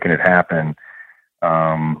just making it happen.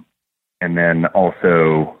 And then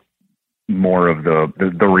also more of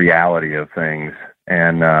the reality of things.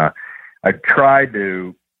 And I tried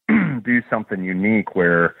to do something unique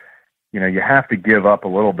where, you have to give up a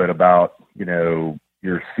little bit about, your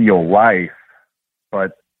SEAL life,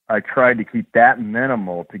 but I tried to keep that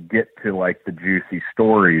minimal to get to like the juicy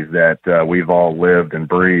stories that we've all lived and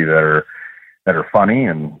breathed that are funny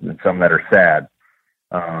and some that are sad.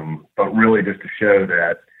 But really just to show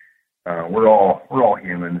that we're all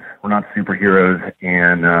humans. We're not superheroes,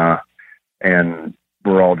 and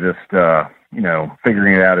we're all just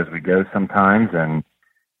figuring it out as we go sometimes, and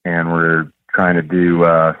we're trying to do.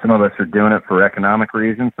 Some of us are doing it for economic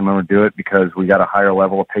reasons. Some of them do it because we got a higher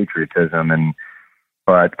level of patriotism,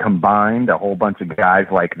 but combined, a whole bunch of guys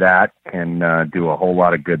like that can do a whole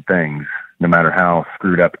lot of good things, no matter how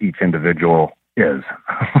screwed up each individual is.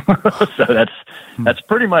 So that's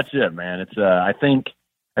pretty much it, man. It's I think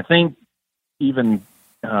even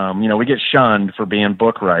we get shunned for being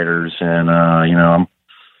book writers, and I'm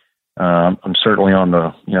certainly on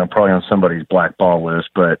the probably on somebody's blackball list,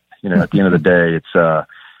 but at the end of the day, it's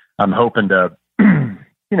I'm hoping to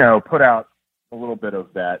put out a little bit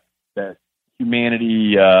of that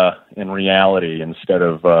humanity and reality instead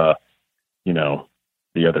of the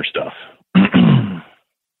other stuff.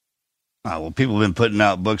 Well, people have been putting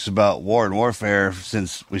out books about war and warfare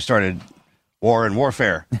since we started War and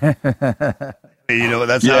Warfare. That's how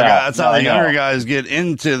the younger guys get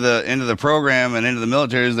into the program and into the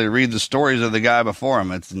military, is they read the stories of the guy before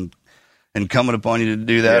them. It's incumbent upon you to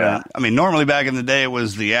do that. Yeah. And, normally back in the day, it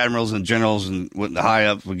was the admirals and generals and the high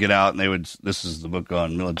ups would get out and this is the book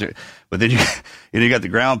on military. But then you got the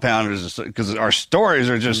ground pounders, because our stories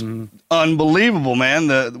are just unbelievable, man.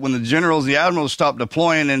 When the generals, the admirals stopped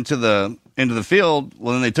deploying into the field,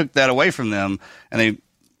 well, then they took that away from them, and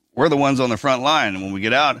we're the ones on the front line. And when we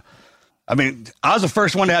get out, I was the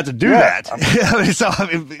first one to have to do that.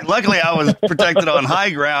 Luckily I was protected on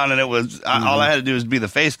high ground, and it was all I had to do was be the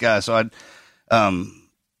face guy. So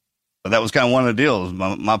but that was kind of one of the deals.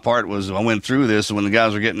 My part was I went through this, and when the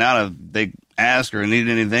guys were getting out, they asked or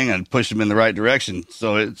needed anything, I'd push them in the right direction.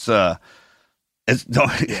 So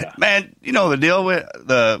man, the deal with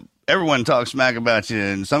everyone talks smack about you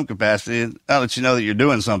in some capacity. I'll let you know that you're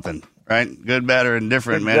doing something. Right? Good, bad, or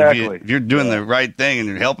indifferent, exactly. Man. If you're doing the right thing and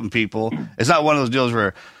you're helping people, it's not one of those deals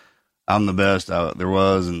where I'm the best there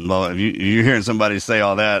was. And if you're hearing somebody say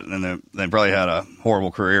all that, then they probably had a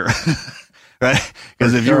horrible career. Right?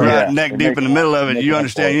 Because if you're neck deep in the middle of it, you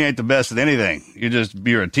understand you ain't the best at anything.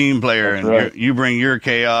 You're a team player, and you bring your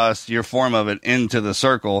chaos, your form of it into the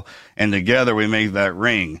circle, and together we make that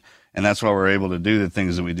ring. And that's why we're able to do the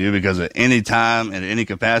things that we do, because at any time, at any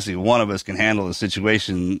capacity, one of us can handle the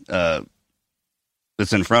situation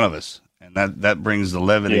that's in front of us. And that brings the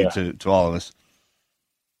levity to all of us.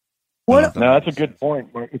 No, that's a good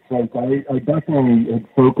point. It's like I definitely had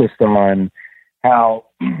focused on how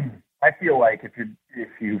I feel like if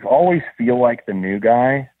you always feel like the new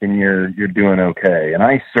guy, then you're doing okay. And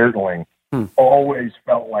I certainly always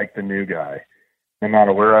felt like the new guy, no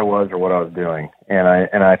matter where I was or what I was doing. And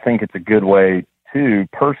I think it's a good way to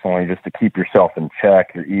personally just to keep yourself in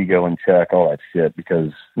check, your ego in check, all that shit,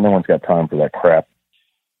 because no one's got time for that crap.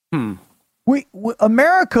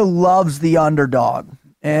 America loves the underdog,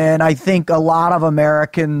 and I think a lot of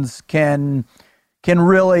Americans can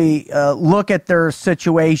really look at their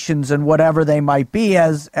situations and whatever they might be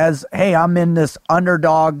as hey, I'm in this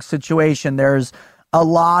underdog situation. There's a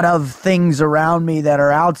lot of things around me that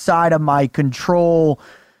are outside of my control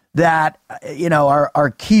that,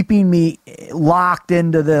 are keeping me locked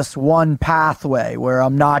into this one pathway where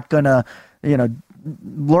I'm not going to,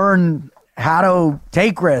 learn how to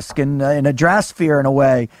take risk and address fear in a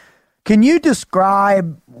way. Can you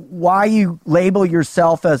describe why you label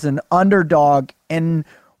yourself as an underdog and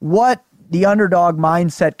what the underdog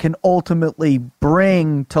mindset can ultimately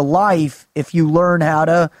bring to life if you learn how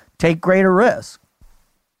to take greater risk?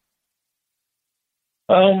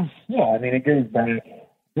 It goes back.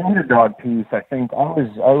 The underdog piece, I think I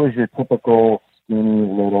was your typical skinny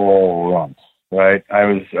little runt, right?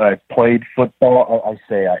 I played football.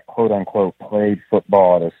 I quote unquote played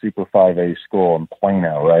football at a Super 5A school in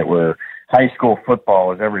Plano, right, where high school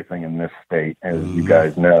football is everything in this state, as you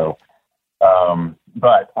guys know.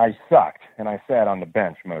 But I sucked, and I sat on the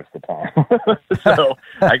bench most of the time. So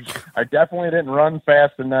I definitely didn't run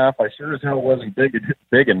fast enough. I sure as hell wasn't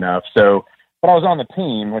big enough. So, but I was on the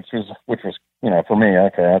team, which was for me,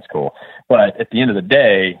 okay, that's cool. But at the end of the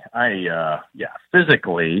day,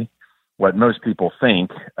 physically, what most people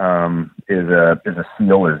think is a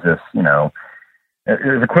SEAL is this,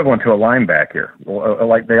 is equivalent to a linebacker.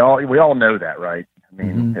 Like we all know that, right? I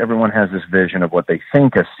mean, everyone has this vision of what they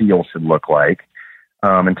think a SEAL should look like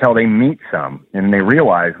until they meet some and they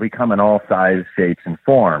realize we come in all sizes, shapes, and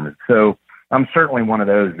forms. So I'm certainly one of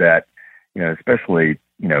those that, especially,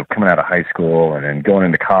 coming out of high school and then going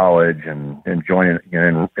into college and joining,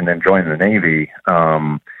 and then joining the Navy.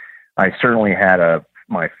 I certainly had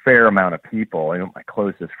my fair amount of people, my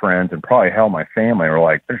closest friends and probably hell, my family were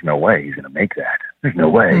like, there's no way he's going to make that. There's no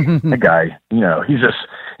way. The guy, he's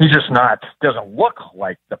just not, doesn't look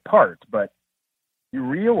like the part. But you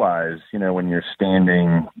realize, when you're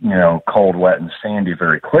standing, cold, wet, and sandy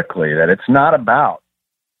very quickly, that it's not about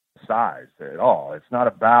size at all. It's not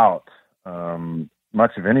about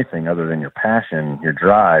much of anything other than your passion, your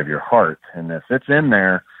drive, your heart. And if it's in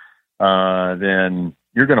there, then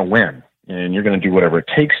you're going to win. And you're going to do whatever it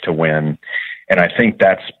takes to win. And I think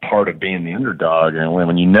that's part of being the underdog. And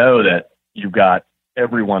when you know that you've got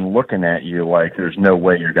everyone looking at you like there's no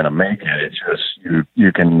way you're going to make it, it's just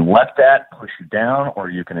you can let that push you down, or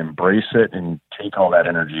you can embrace it and take all that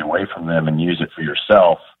energy away from them and use it for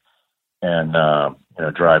yourself and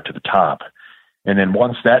drive to the top. And then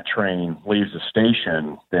once that train leaves the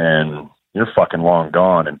station, then you're fucking long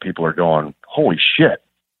gone, and people are going, holy shit,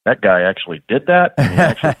 that guy actually did that, and he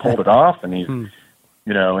actually pulled it off, and he's, and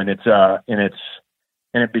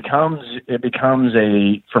it becomes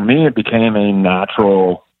for me, it became a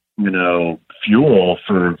natural, fuel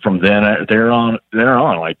from there on.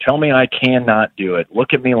 Like, tell me I cannot do it.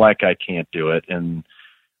 Look at me like I can't do it, and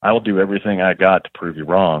I will do everything I got to prove you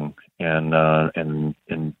wrong, and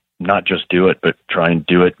not just do it, but try and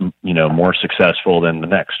do it, more successful than the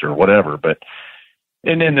next or whatever.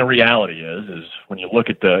 And then the reality is when you look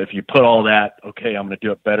at if you put all that, okay, I'm going to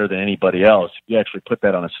do it better than anybody else. If you actually put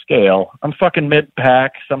that on a scale, I'm fucking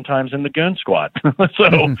mid-pack, sometimes in the goon squad.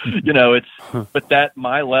 So, but that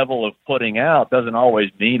my level of putting out doesn't always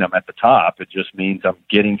mean I'm at the top. It just means I'm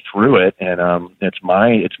getting through it. And, it's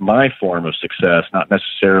my form of success, not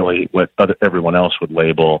necessarily what everyone else would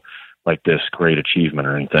label like this great achievement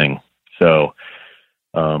or anything. So,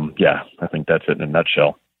 I think that's it in a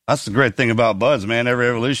nutshell. That's the great thing about Buds, man. Every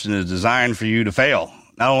evolution is designed for you to fail.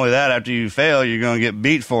 Not only that, after you fail, you're going to get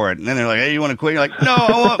beat for it. And then they're like, hey, you want to quit? You're like, no,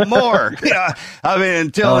 I want more.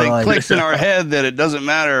 Until it clicks in our head that it doesn't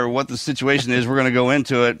matter what the situation is, we're going to go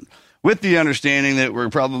into it with the understanding that we're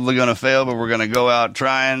probably going to fail, but we're going to go out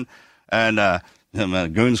trying. And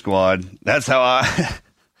Goon Squad, that's how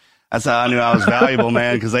I knew I was valuable,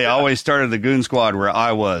 man, because they always started the Goon Squad where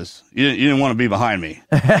I was. You didn't want to be behind me,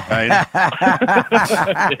 right?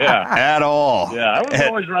 Yeah. At all. Yeah, I was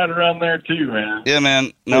always right around there too, man. Yeah,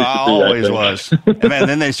 man. No, I always was. And man,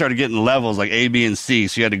 then they started getting levels like A, B, and C,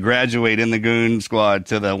 so you had to graduate in the Goon Squad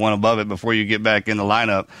to the one above it before you get back in the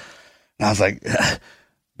lineup. And I was like,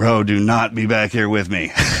 bro, do not be back here with me.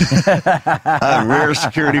 I'm rear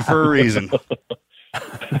security for a reason.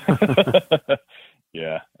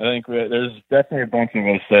 Yeah, I think there's definitely a bunch of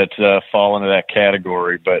us that fall into that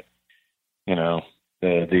category, but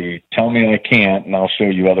the tell me I can't and I'll show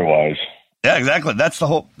you otherwise. Yeah, exactly. That's the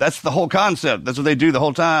whole concept. That's what they do the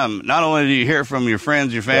whole time. Not only do you hear from your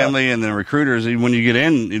friends, your family, and the recruiters, when you get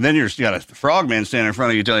in, then you got a frogman standing in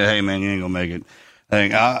front of you, tell you, hey man, you ain't gonna make it.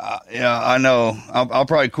 I know. I'll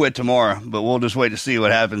probably quit tomorrow, but we'll just wait to see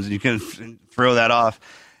what happens. You can throw that off.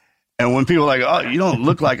 And when people are like, oh, you don't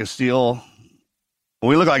look like a SEAL.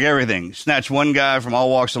 We look like everything. Snatch one guy from all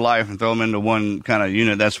walks of life and throw him into one kind of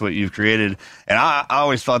unit. That's what you've created. And I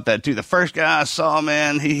always thought that too. The first guy I saw,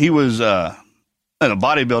 man, he was a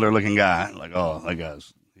bodybuilder looking guy. Like, oh, that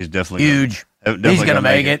guy's he's definitely huge. He's gonna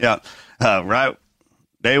make it. Yeah, right.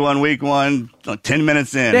 Day one, week one, 10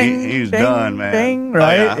 minutes in, he's done, man. Ding,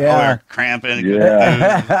 right? Oh, yeah. Cramping.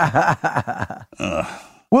 Yeah.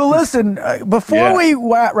 Well, listen, before we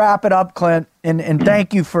wrap it up, Clint, and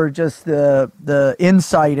thank you for just the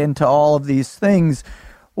insight into all of these things.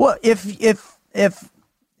 Well, if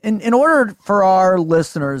in order for our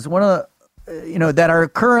listeners, one of the, that are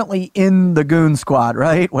currently in the Goon Squad,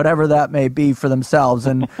 right, whatever that may be for themselves,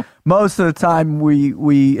 and most of the time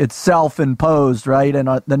we it's self-imposed, right, and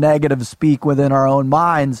the negatives speak within our own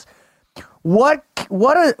minds. What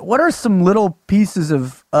are some little pieces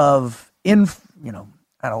of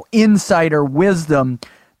insight or wisdom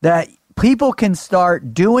that people can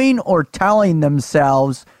start doing or telling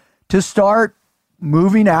themselves to start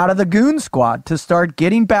moving out of the Goon Squad, to start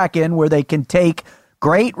getting back in where they can take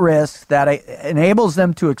great risks that enables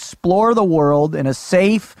them to explore the world in a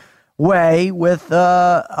safe way with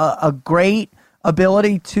a great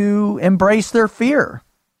ability to embrace their fear?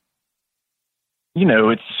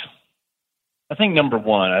 I think number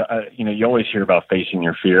one, you always hear about facing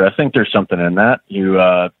your fear. I think there's something in that.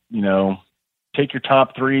 You take your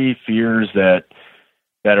top 3 fears that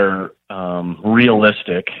are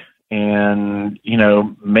realistic, and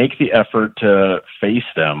make the effort to face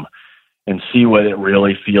them and see what it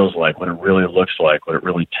really feels like, what it really looks like, what it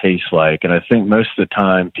really tastes like. And I think most of the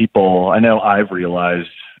time, I know I've realized,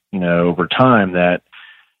 over time that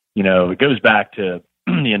it goes back to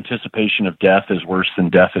the anticipation of death is worse than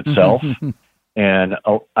death itself. And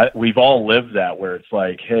we've all lived that, where it's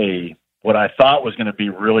like, hey, what I thought was going to be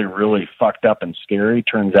really, really fucked up and scary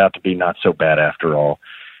turns out to be not so bad after all.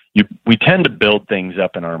 We tend to build things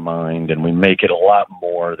up in our mind, and we make it a lot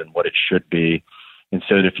more than what it should be. And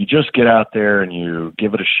so if you just get out there and you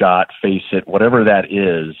give it a shot, face it, whatever that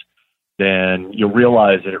is, then you'll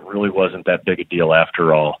realize that it really wasn't that big a deal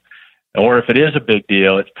after all. Or if it is a big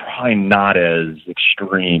deal, it's probably not as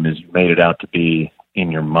extreme as you made it out to be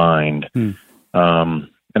in your mind. And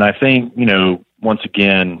I think, once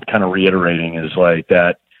again, kind of reiterating is like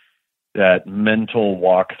that mental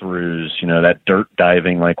walkthroughs, that dirt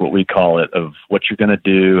diving, like what we call it, of what you're going to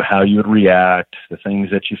do, how you would react, the things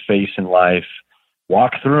that you face in life,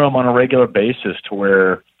 walk through them on a regular basis to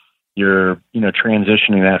where you're,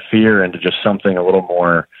 transitioning that fear into just something a little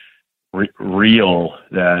more real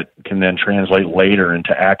that can then translate later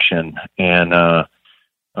into action. And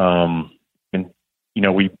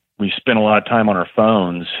we spend a lot of time on our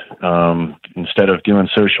phones, instead of doing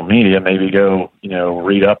social media. Maybe go,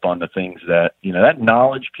 read up on the things that, that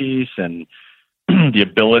knowledge piece and the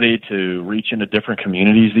ability to reach into different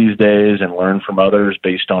communities these days and learn from others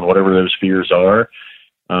based on whatever those fears are.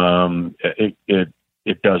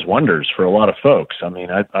 It does wonders for a lot of folks. I mean,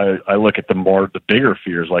 I look at the bigger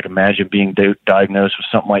fears, like imagine being diagnosed with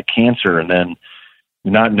something like cancer and then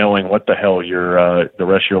not knowing what the hell the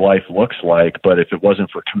rest of your life looks like. But if it wasn't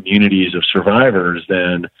for communities of survivors,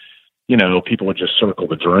 then, people would just circle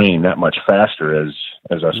the drain that much faster,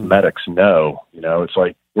 as us medics know. It's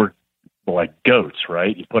like we're like goats,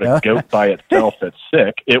 right? You put a goat by itself that's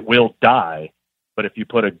sick, it will die. But if you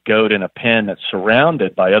put a goat in a pen that's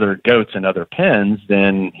surrounded by other goats and other pens,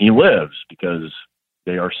 then he lives because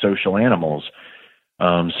they are social animals.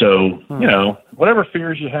 Whatever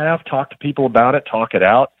fears you have, talk to people about it, talk it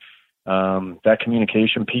out. That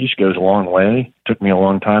communication piece goes a long way. Took me a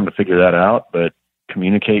long time to figure that out, but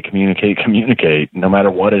communicate, no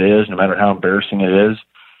matter what it is, no matter how embarrassing it is.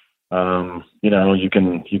 You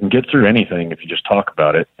can get through anything if you just talk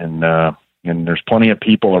about it. And there's plenty of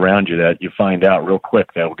people around you that you find out real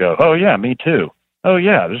quick that will go, oh yeah, me too. Oh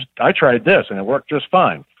yeah, I tried this and it worked just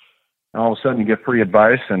fine. And all of a sudden you get free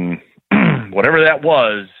advice, and whatever that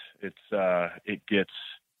was, it gets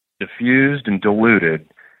diffused and diluted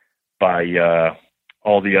by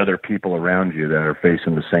all the other people around you that are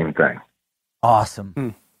facing the same thing.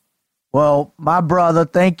 Awesome. Well, my brother,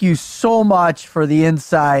 thank you so much for the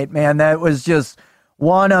insight, man. That was just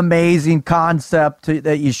one amazing concept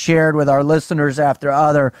that you shared with our listeners after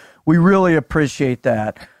other. We really appreciate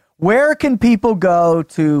that. Where can people go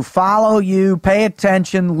to follow you, pay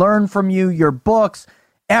attention, learn from you, your books,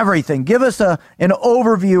 everything? Give us an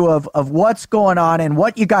overview of what's going on and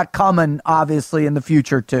what you got coming, obviously, in the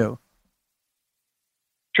future, too.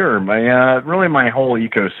 Sure. Really my whole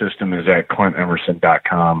ecosystem is at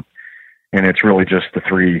ClintEmerson.com, and it's really just the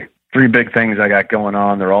three big things I got going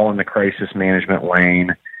on. They're all in the crisis management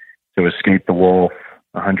lane. So Escape the Wolf,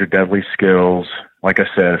 100 Deadly Skills. Like I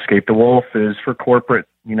said, Escape the Wolf is for corporate,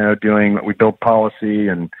 we build policy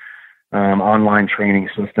and online training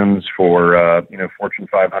systems for, Fortune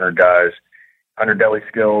 500 guys. 100 Deadly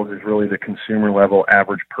Skills is really the consumer level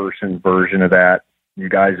average person version of that. You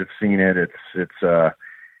guys have seen it.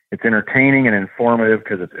 It's entertaining and informative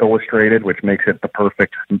because it's illustrated, which makes it the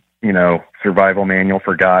perfect, survival manual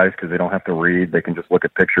for guys because they don't have to read. They can just look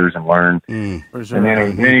at pictures and learn. For sure.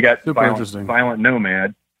 And then you got Violent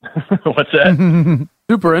Nomad. What's that?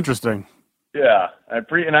 Super interesting. Yeah. And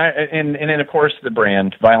then of course the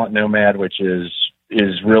brand Violent Nomad, which is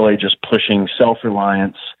really just pushing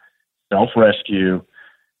self-reliance, self-rescue,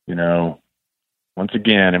 once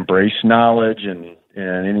again, embrace knowledge and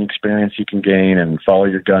any experience you can gain and follow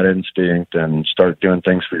your gut instinct and start doing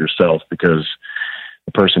things for yourself because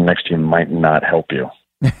the person next to you might not help you.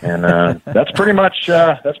 And that's pretty much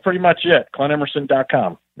it.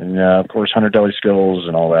 ClintEmerson.com. And of course, 100 Deadly Skills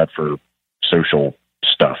and all that for social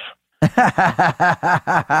stuff.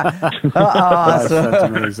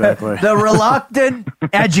 Awesome. Exactly. The reluctant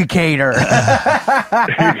educator.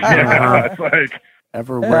 It's like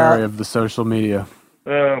ever wary of the social media.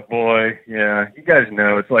 Oh boy, yeah. You guys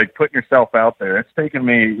know it's like putting yourself out there. It's taken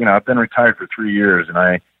me, I've been retired for 3 years, and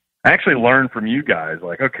I actually learned from you guys.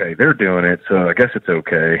 Like, okay, they're doing it, so I guess it's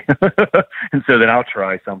okay. And so then I'll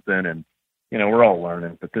try something, and we're all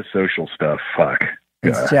learning. But this social stuff, fuck.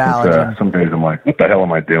 It's challenging. Some days I'm like, what the hell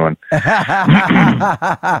am I doing?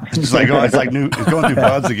 It's like it's going through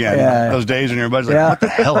buds again. Yeah. Those days when your bud's like, what the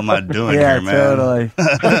hell am I doing here, man? Totally.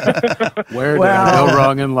 Where did I go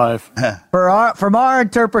wrong in life? From our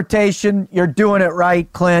interpretation, you're doing it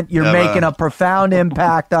right, Clint. You're making a profound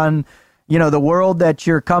impact on, the world that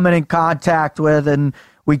you're coming in contact with, and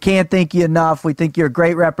we can't thank you enough. We think you're a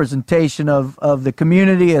great representation of the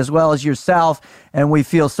community as well as yourself, and we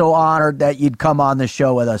feel so honored that you'd come on the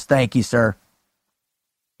show with us. Thank you, sir.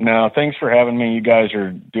 No, thanks for having me. You guys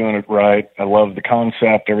are doing it right. I love the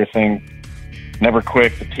concept, everything. Never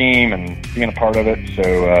quit, the team, and being a part of it.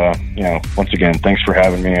 So, once again, thanks for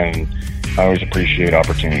having me, and I always appreciate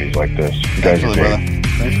opportunities like this. You guys are great. Brother.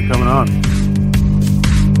 Thanks for coming on.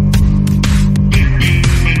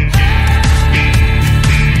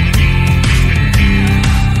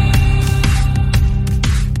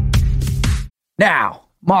 Now,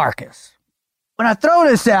 Marcus, when I throw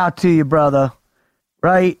this out to you, brother,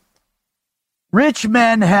 right? Rich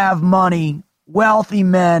men have money, wealthy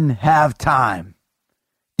men have time.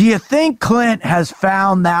 Do you think Clint has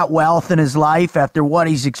found that wealth in his life after what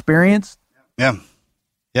he's experienced? Yeah.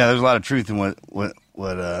 Yeah, there's a lot of truth in what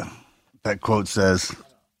that quote says.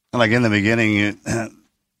 Like in the beginning,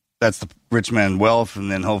 that's the rich man wealth,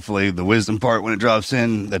 and then hopefully the wisdom part when it drops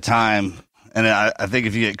in, the time. And I think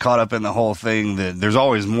if you get caught up in the whole thing, that there's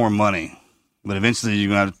always more money, but eventually you're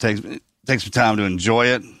going to have to take some time to enjoy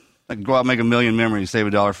it. Like go out and make a million memories, save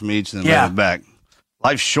 $1 from each, and then let it back.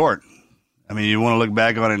 Life's short. I mean, you want to look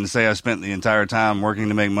back on it and say, I spent the entire time working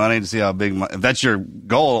to make money to see how big if that's your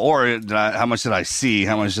goal, or how much did I see?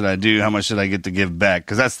 How much did I do? How much did I get to give back?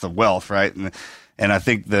 Because that's the wealth, right? And I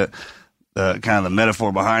think the kind of the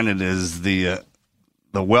metaphor behind it is the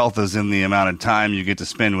wealth is in the amount of time you get to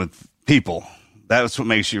spend with people. That's what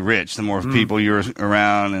makes you rich. The more people you're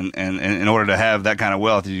around, and in order to have that kind of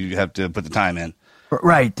wealth, you have to put the time in.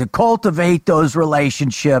 Right, to cultivate those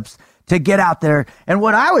relationships, to get out there. And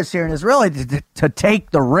what I was hearing is really to take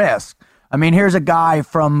the risk. I mean, here's a guy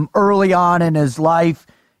from early on in his life,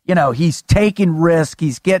 he's taking risk,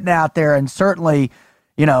 he's getting out there, and certainly,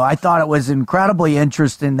 I thought it was incredibly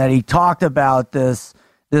interesting that he talked about this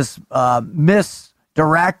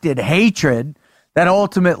misdirected hatred that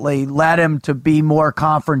ultimately led him to be more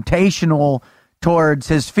confrontational towards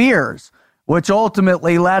his fears, which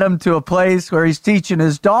ultimately led him to a place where he's teaching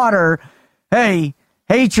his daughter, hey,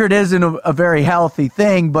 hatred isn't a very healthy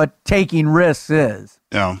thing, but taking risks is.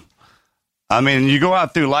 Yeah. I mean, you go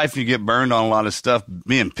out through life, you get burned on a lot of stuff.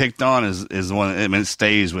 Being picked on is the one, it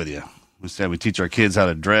stays with you. We said we teach our kids how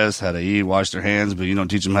to dress, how to eat, wash their hands, but you don't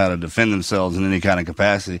teach them how to defend themselves in any kind of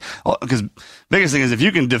capacity. Because biggest thing is if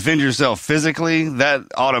you can defend yourself physically, that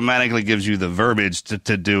automatically gives you the verbiage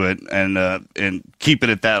to do it and keep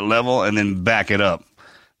it at that level and then back it up.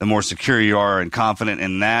 The more secure you are and confident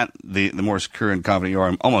in that, the more secure and confident you are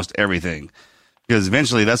in almost everything. Because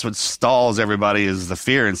eventually that's what stalls everybody is the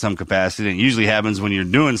fear in some capacity. And it usually happens when you're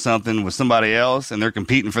doing something with somebody else and they're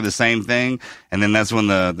competing for the same thing. And then that's when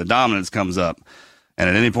the dominance comes up. And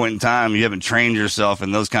at any point in time, you haven't trained yourself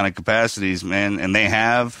in those kind of capacities, man, and they're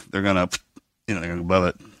going to, they're going to go above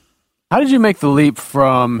it. How did you make the leap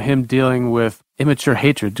from him dealing with immature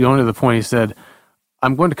hatred, going to the point he said,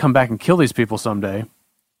 I'm going to come back and kill these people someday,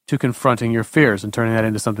 to confronting your fears and turning that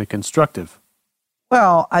into something constructive?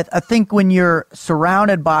 Well, I think when you're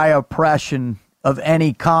surrounded by oppression of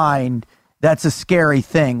any kind, that's a scary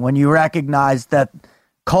thing. When you recognize that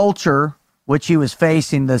culture, which he was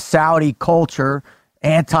facing, the Saudi culture,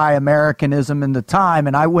 anti-Americanism in the time,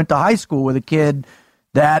 and I went to high school with a kid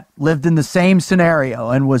that lived in the same scenario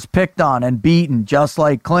and was picked on and beaten just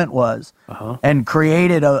like Clint was, and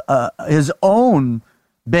created his own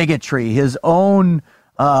bigotry, his own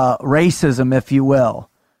racism, if you will,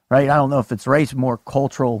 right? I don't know if it's race, more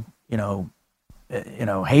cultural,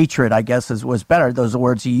 hatred, I guess was better. Those are the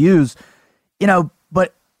words he used,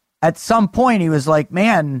 but at some point he was like,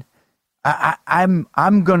 man,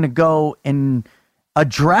 I'm going to go and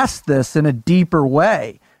address this in a deeper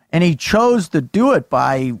way. And he chose to do it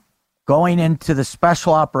by going into the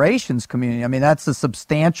special operations community. I mean, that's a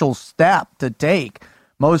substantial step to take.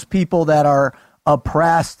 Most people that are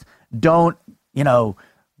oppressed don't,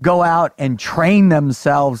 go out and train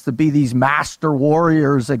themselves to be these master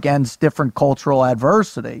warriors against different cultural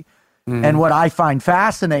adversity. Mm-hmm. And what I find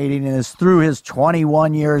fascinating is through his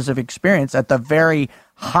 21 years of experience at the very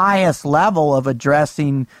highest level of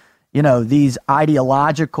addressing, these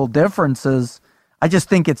ideological differences, I just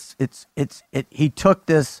think he took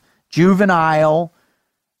this juvenile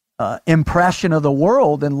impression of the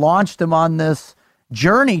world and launched him on this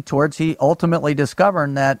journey towards he ultimately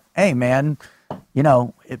discovering that, hey man,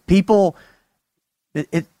 people,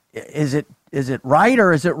 is it right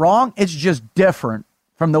or is it wrong? It's just different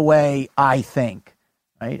from the way I think,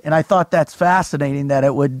 right? And I thought that's fascinating that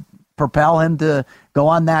it would propel him to go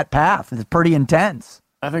on that path. It's pretty intense.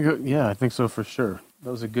 I think so for sure.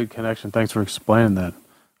 That was a good connection. Thanks for explaining that.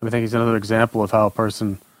 I think he's another example of how a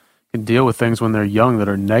person can deal with things when they're young that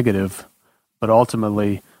are negative, but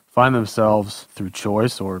ultimately find themselves through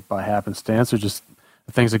choice or by happenstance or just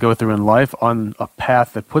the things that go through in life on a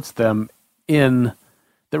path that puts them that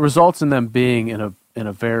results in them being in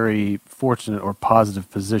a very fortunate or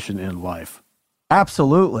positive position in life.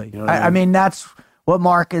 Absolutely. I mean, that's what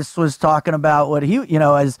Marcus was talking about. What he,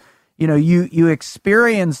 you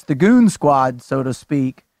experience the goon squad, so to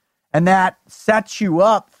speak, and that sets you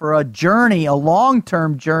up for a journey, a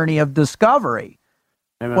long-term journey of discovery.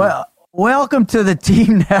 Amen. Well, welcome to the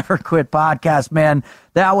Team Never Quit podcast, man.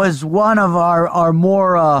 That was one of our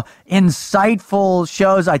more insightful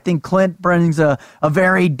shows. I think Clint brings a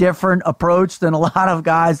very different approach than a lot of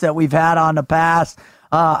guys that we've had on the past.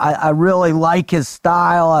 I really like his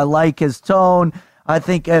style. I like his tone. I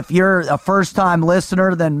think if you're a first-time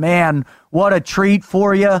listener, then, man, what a treat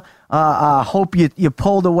for you. I hope you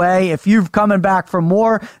pulled away. If you're coming back for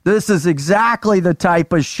more, this is exactly the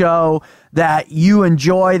type of show that you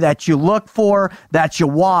enjoy, that you look for, that you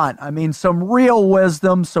want. I mean, some real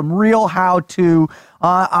wisdom, some real how-to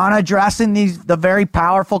on addressing the very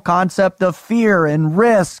powerful concept of fear and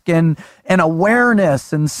risk and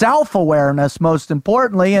awareness and self-awareness, most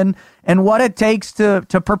importantly, and what it takes to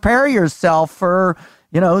prepare yourself for,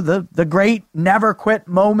 the great never quit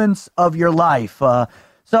moments of your life.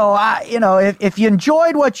 So, if you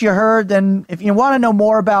enjoyed what you heard, then if you want to know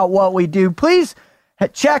more about what we do, please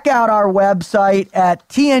check out our website at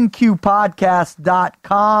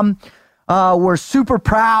tnqpodcast.com. We're super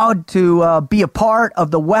proud to be a part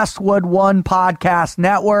of the Westwood One Podcast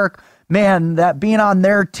Network. Man, that being on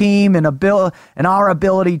their team and our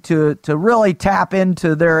ability to really tap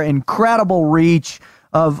into their incredible reach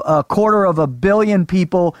of 250 million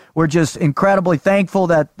people, we're just incredibly thankful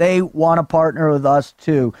that they want to partner with us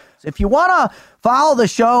too. If you want to follow the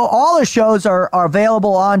show, all the shows are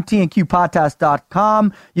available on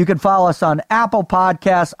tnqpodcast.com. You can follow us on Apple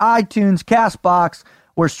Podcasts, iTunes, CastBox.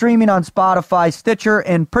 We're streaming on Spotify, Stitcher,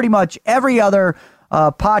 and pretty much every other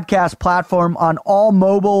podcast platform on all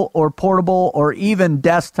mobile or portable or even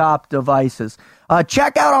desktop devices.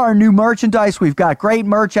 Check out our new merchandise. We've got great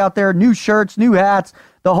merch out there, new shirts, new hats,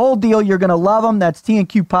 the whole deal. You're going to love them. That's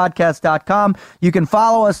tnqpodcast.com. You can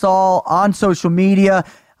follow us all on social media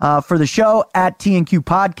for the show at TNQ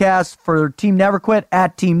Podcast, for Team Never Quit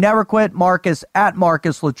at Team Never Quit, Marcus at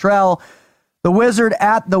Marcus Luttrell, The Wizard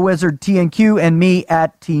at The Wizard TNQ, and me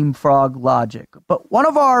at Team Frog Logic. But one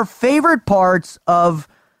of our favorite parts of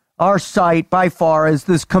our site by far is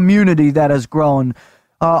this community that has grown.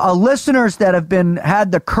 Listeners that have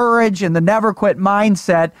had the courage and the never quit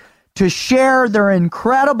mindset to share their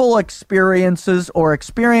incredible experiences or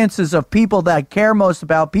experiences of people that care most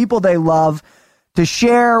about, people they love, to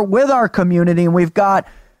share with our community. And we've got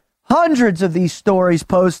hundreds of these stories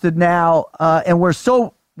posted now, and we're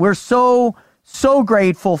so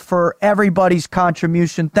grateful for everybody's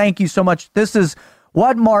contribution. Thank you so much. This is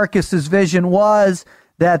what Marcus's vision was,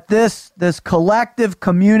 that this collective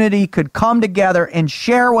community could come together and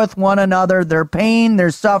share with one another their pain,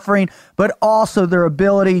 their suffering, but also their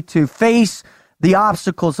ability to face the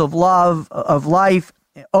obstacles of life,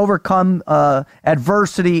 overcome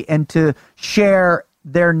adversity, and to share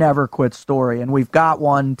their never quit story. And we've got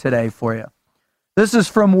one today for you. This is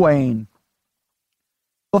from Wayne.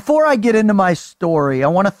 Before I get into my story, I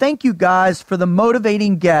want to thank you guys for the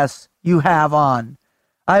motivating guests you have on.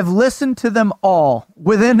 I've listened to them all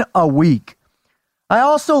within a week. I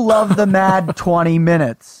also love the Mad 20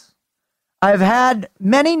 Minutes. I've had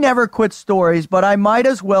many never quit stories, but I might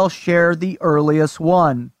as well share the earliest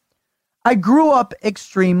one. I grew up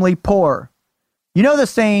extremely poor. You know the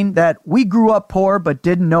saying that we grew up poor but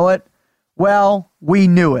didn't know it? Well, we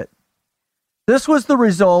knew it. This was the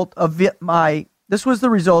result of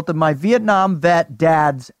my Vietnam vet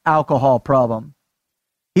dad's alcohol problem.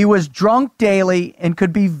 He was drunk daily and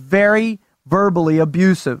could be very verbally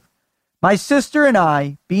abusive. My sister and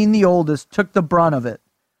I, being the oldest, took the brunt of it.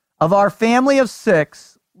 Of our family of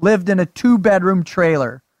 6, lived in a 2-bedroom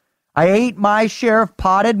trailer. I ate my share of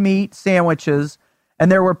potted meat sandwiches, and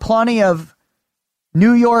there were plenty of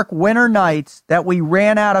New York winter nights that we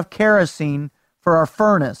ran out of kerosene for our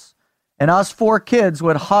furnace, and us 4 kids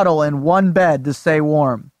would huddle in one bed to stay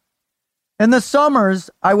warm. In the summers,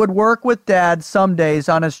 I would work with Dad some days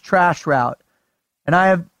on his trash route, and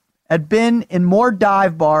I had been in more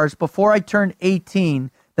dive bars before I turned 18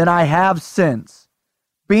 than I have since.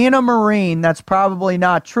 Being a Marine, that's probably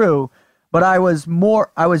not true, but I was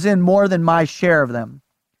in more than my share of them.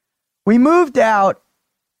 We moved out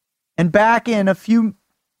and back in a few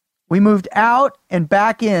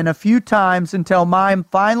times until Mom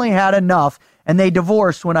finally had enough, and they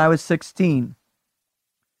divorced when I was 16.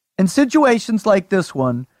 In situations like this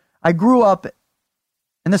one I grew up in,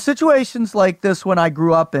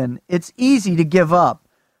 it's easy to give up,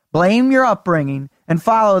 blame your upbringing, and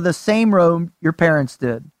follow the same road your parents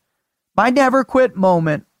did. My never quit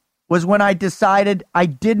moment was when I decided I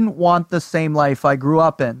didn't want the same life I grew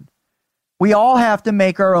up in. We all have to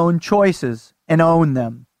make our own choices and own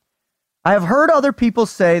them. I have heard other people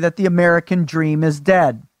say that the American dream is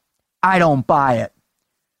dead. I don't buy it.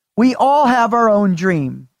 We all have our own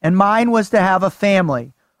dream, and mine was to have a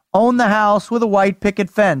family, own the house with a white picket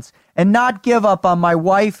fence, and not give up on my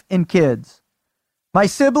wife and kids. My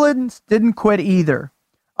siblings didn't quit either.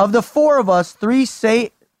 Of the four of us, three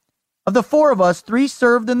served in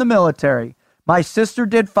the military. My sister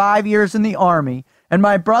did 5 years in the Army, and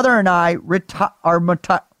my brother and I are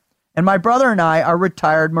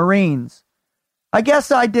retired Marines. I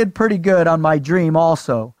guess I did pretty good on my dream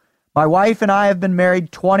also. My wife and I have been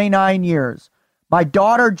married 29 years. My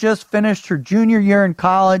daughter just finished her junior year in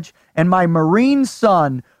college, and my Marine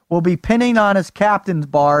son will be pinning on his captain's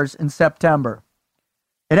bars in September.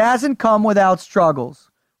 It hasn't come without struggles.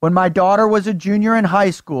 When my daughter was a junior in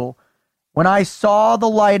high school, when I saw the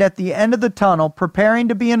light at the end of the tunnel, preparing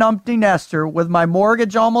to be an empty nester with my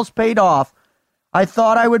mortgage almost paid off, I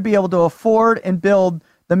thought I would be able to afford and build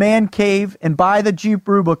the man cave and buy the Jeep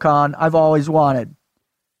Rubicon I've always wanted.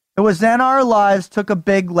 It was then our lives took a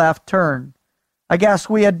big left turn. I guess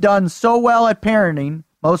we had done so well at parenting,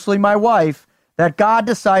 mostly my wife, that God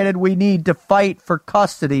decided we need to fight for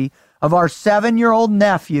custody of our 7-year-old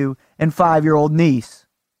nephew and 5-year-old niece.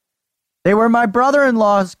 They were my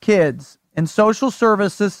brother-in-law's kids, and social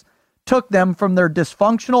services took them from their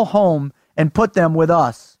dysfunctional home and put them with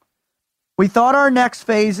us. We thought our next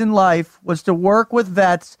phase in life was to work with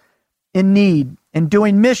vets in need and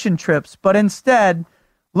doing mission trips, but instead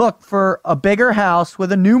looked for a bigger house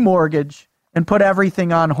with a new mortgage and put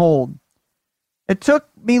everything on hold. It took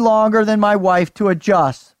me longer than my wife to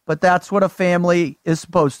adjust, but that's what a family is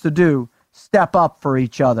supposed to do, step up for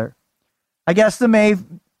each other. I guess the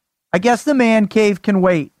man cave can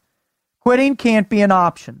wait. Quitting can't be an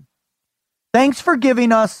option. Thanks for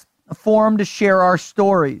giving us a forum to share our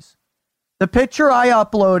stories. The picture I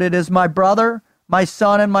uploaded is my brother, my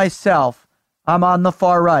son, and myself. I'm on the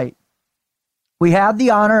far right. We had the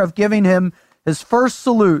honor of giving him his first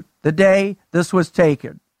salute the day this was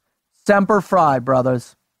taken. Semper Fi,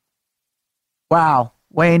 brothers. Wow,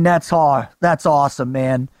 Wayne, that's awesome,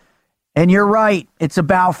 man. And you're right. It's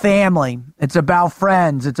about family. It's about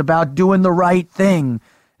friends. It's about doing the right thing.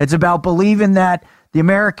 It's about believing that the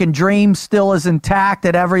American dream still is intact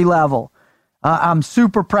at every level. I'm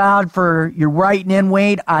super proud for your writing in,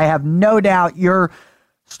 Wade. I have no doubt you're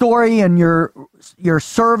story and your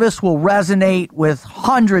service will resonate with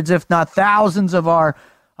hundreds, if not thousands, of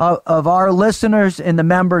our listeners and the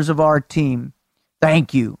members of our team.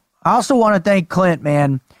 Thank you. I also want to thank Clint,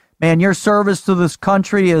 man. Man, your service to this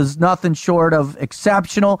country is nothing short of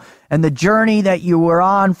exceptional, and the journey that you were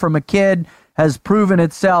on from a kid has proven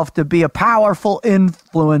itself to be a powerful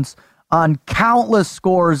influence on countless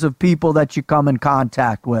scores of people that you come in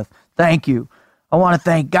contact with. Thank you. I want to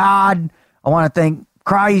thank God. I want to thank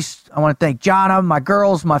Christ. I want to thank Jonna, my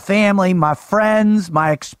girls, my family, my friends,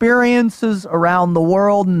 my experiences around the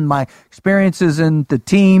world, and my experiences in the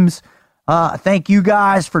teams. Thank you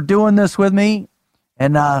guys for doing this with me.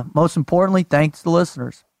 And most importantly, thanks to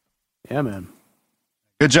listeners. Yeah, man.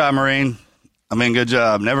 Good job, Marine. I mean, good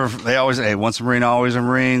job. They always say, once a Marine, always a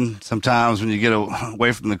Marine. Sometimes when you get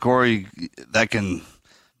away from the Corps, it can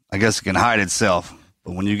hide itself.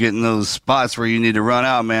 But when you get in those spots where you need to run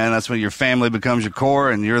out, man, that's when your family becomes your Corps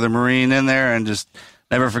and you're the Marine in there, and just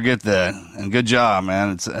never forget that. And good job, man.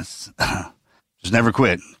 It's just never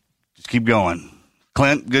quit. Just keep going.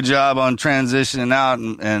 Clint, good job on transitioning out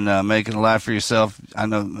and making a life for yourself. I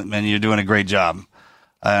know, man, you're doing a great job.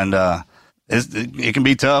 And it can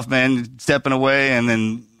be tough, man, stepping away and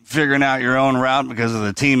then figuring out your own route because of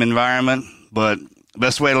the team environment. But the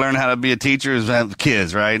best way to learn how to be a teacher is to have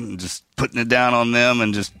kids, right? And just putting it down on them,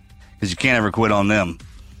 and just because you can't ever quit on them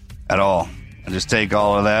at all. And just take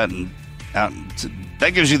all of that and out.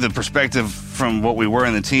 That gives you the perspective from what we were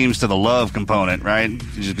in the teams to the love component, right?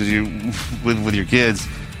 Because you with your kids,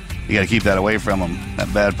 you got to keep that away from them,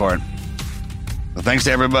 that bad part. But thanks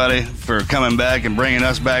to everybody for coming back and bringing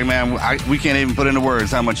us back, man. We can't even put into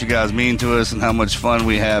words how much you guys mean to us and how much fun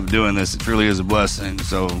we have doing this. It truly is a blessing.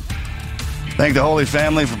 So thank the Holy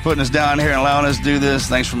Family for putting us down here and allowing us to do this.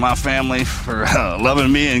 Thanks for my family for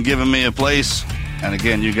loving me and giving me a place. And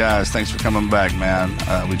again, you guys, thanks for coming back, man.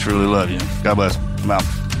 We truly love you. God bless. I'm out.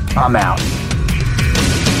 I'm out.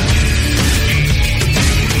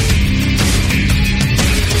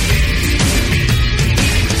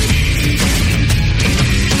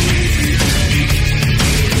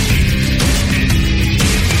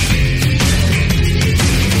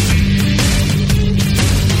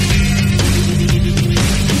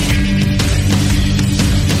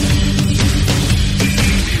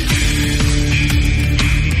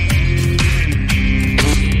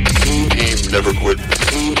 Never quit.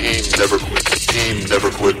 Team never quit. Team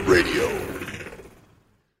never quit.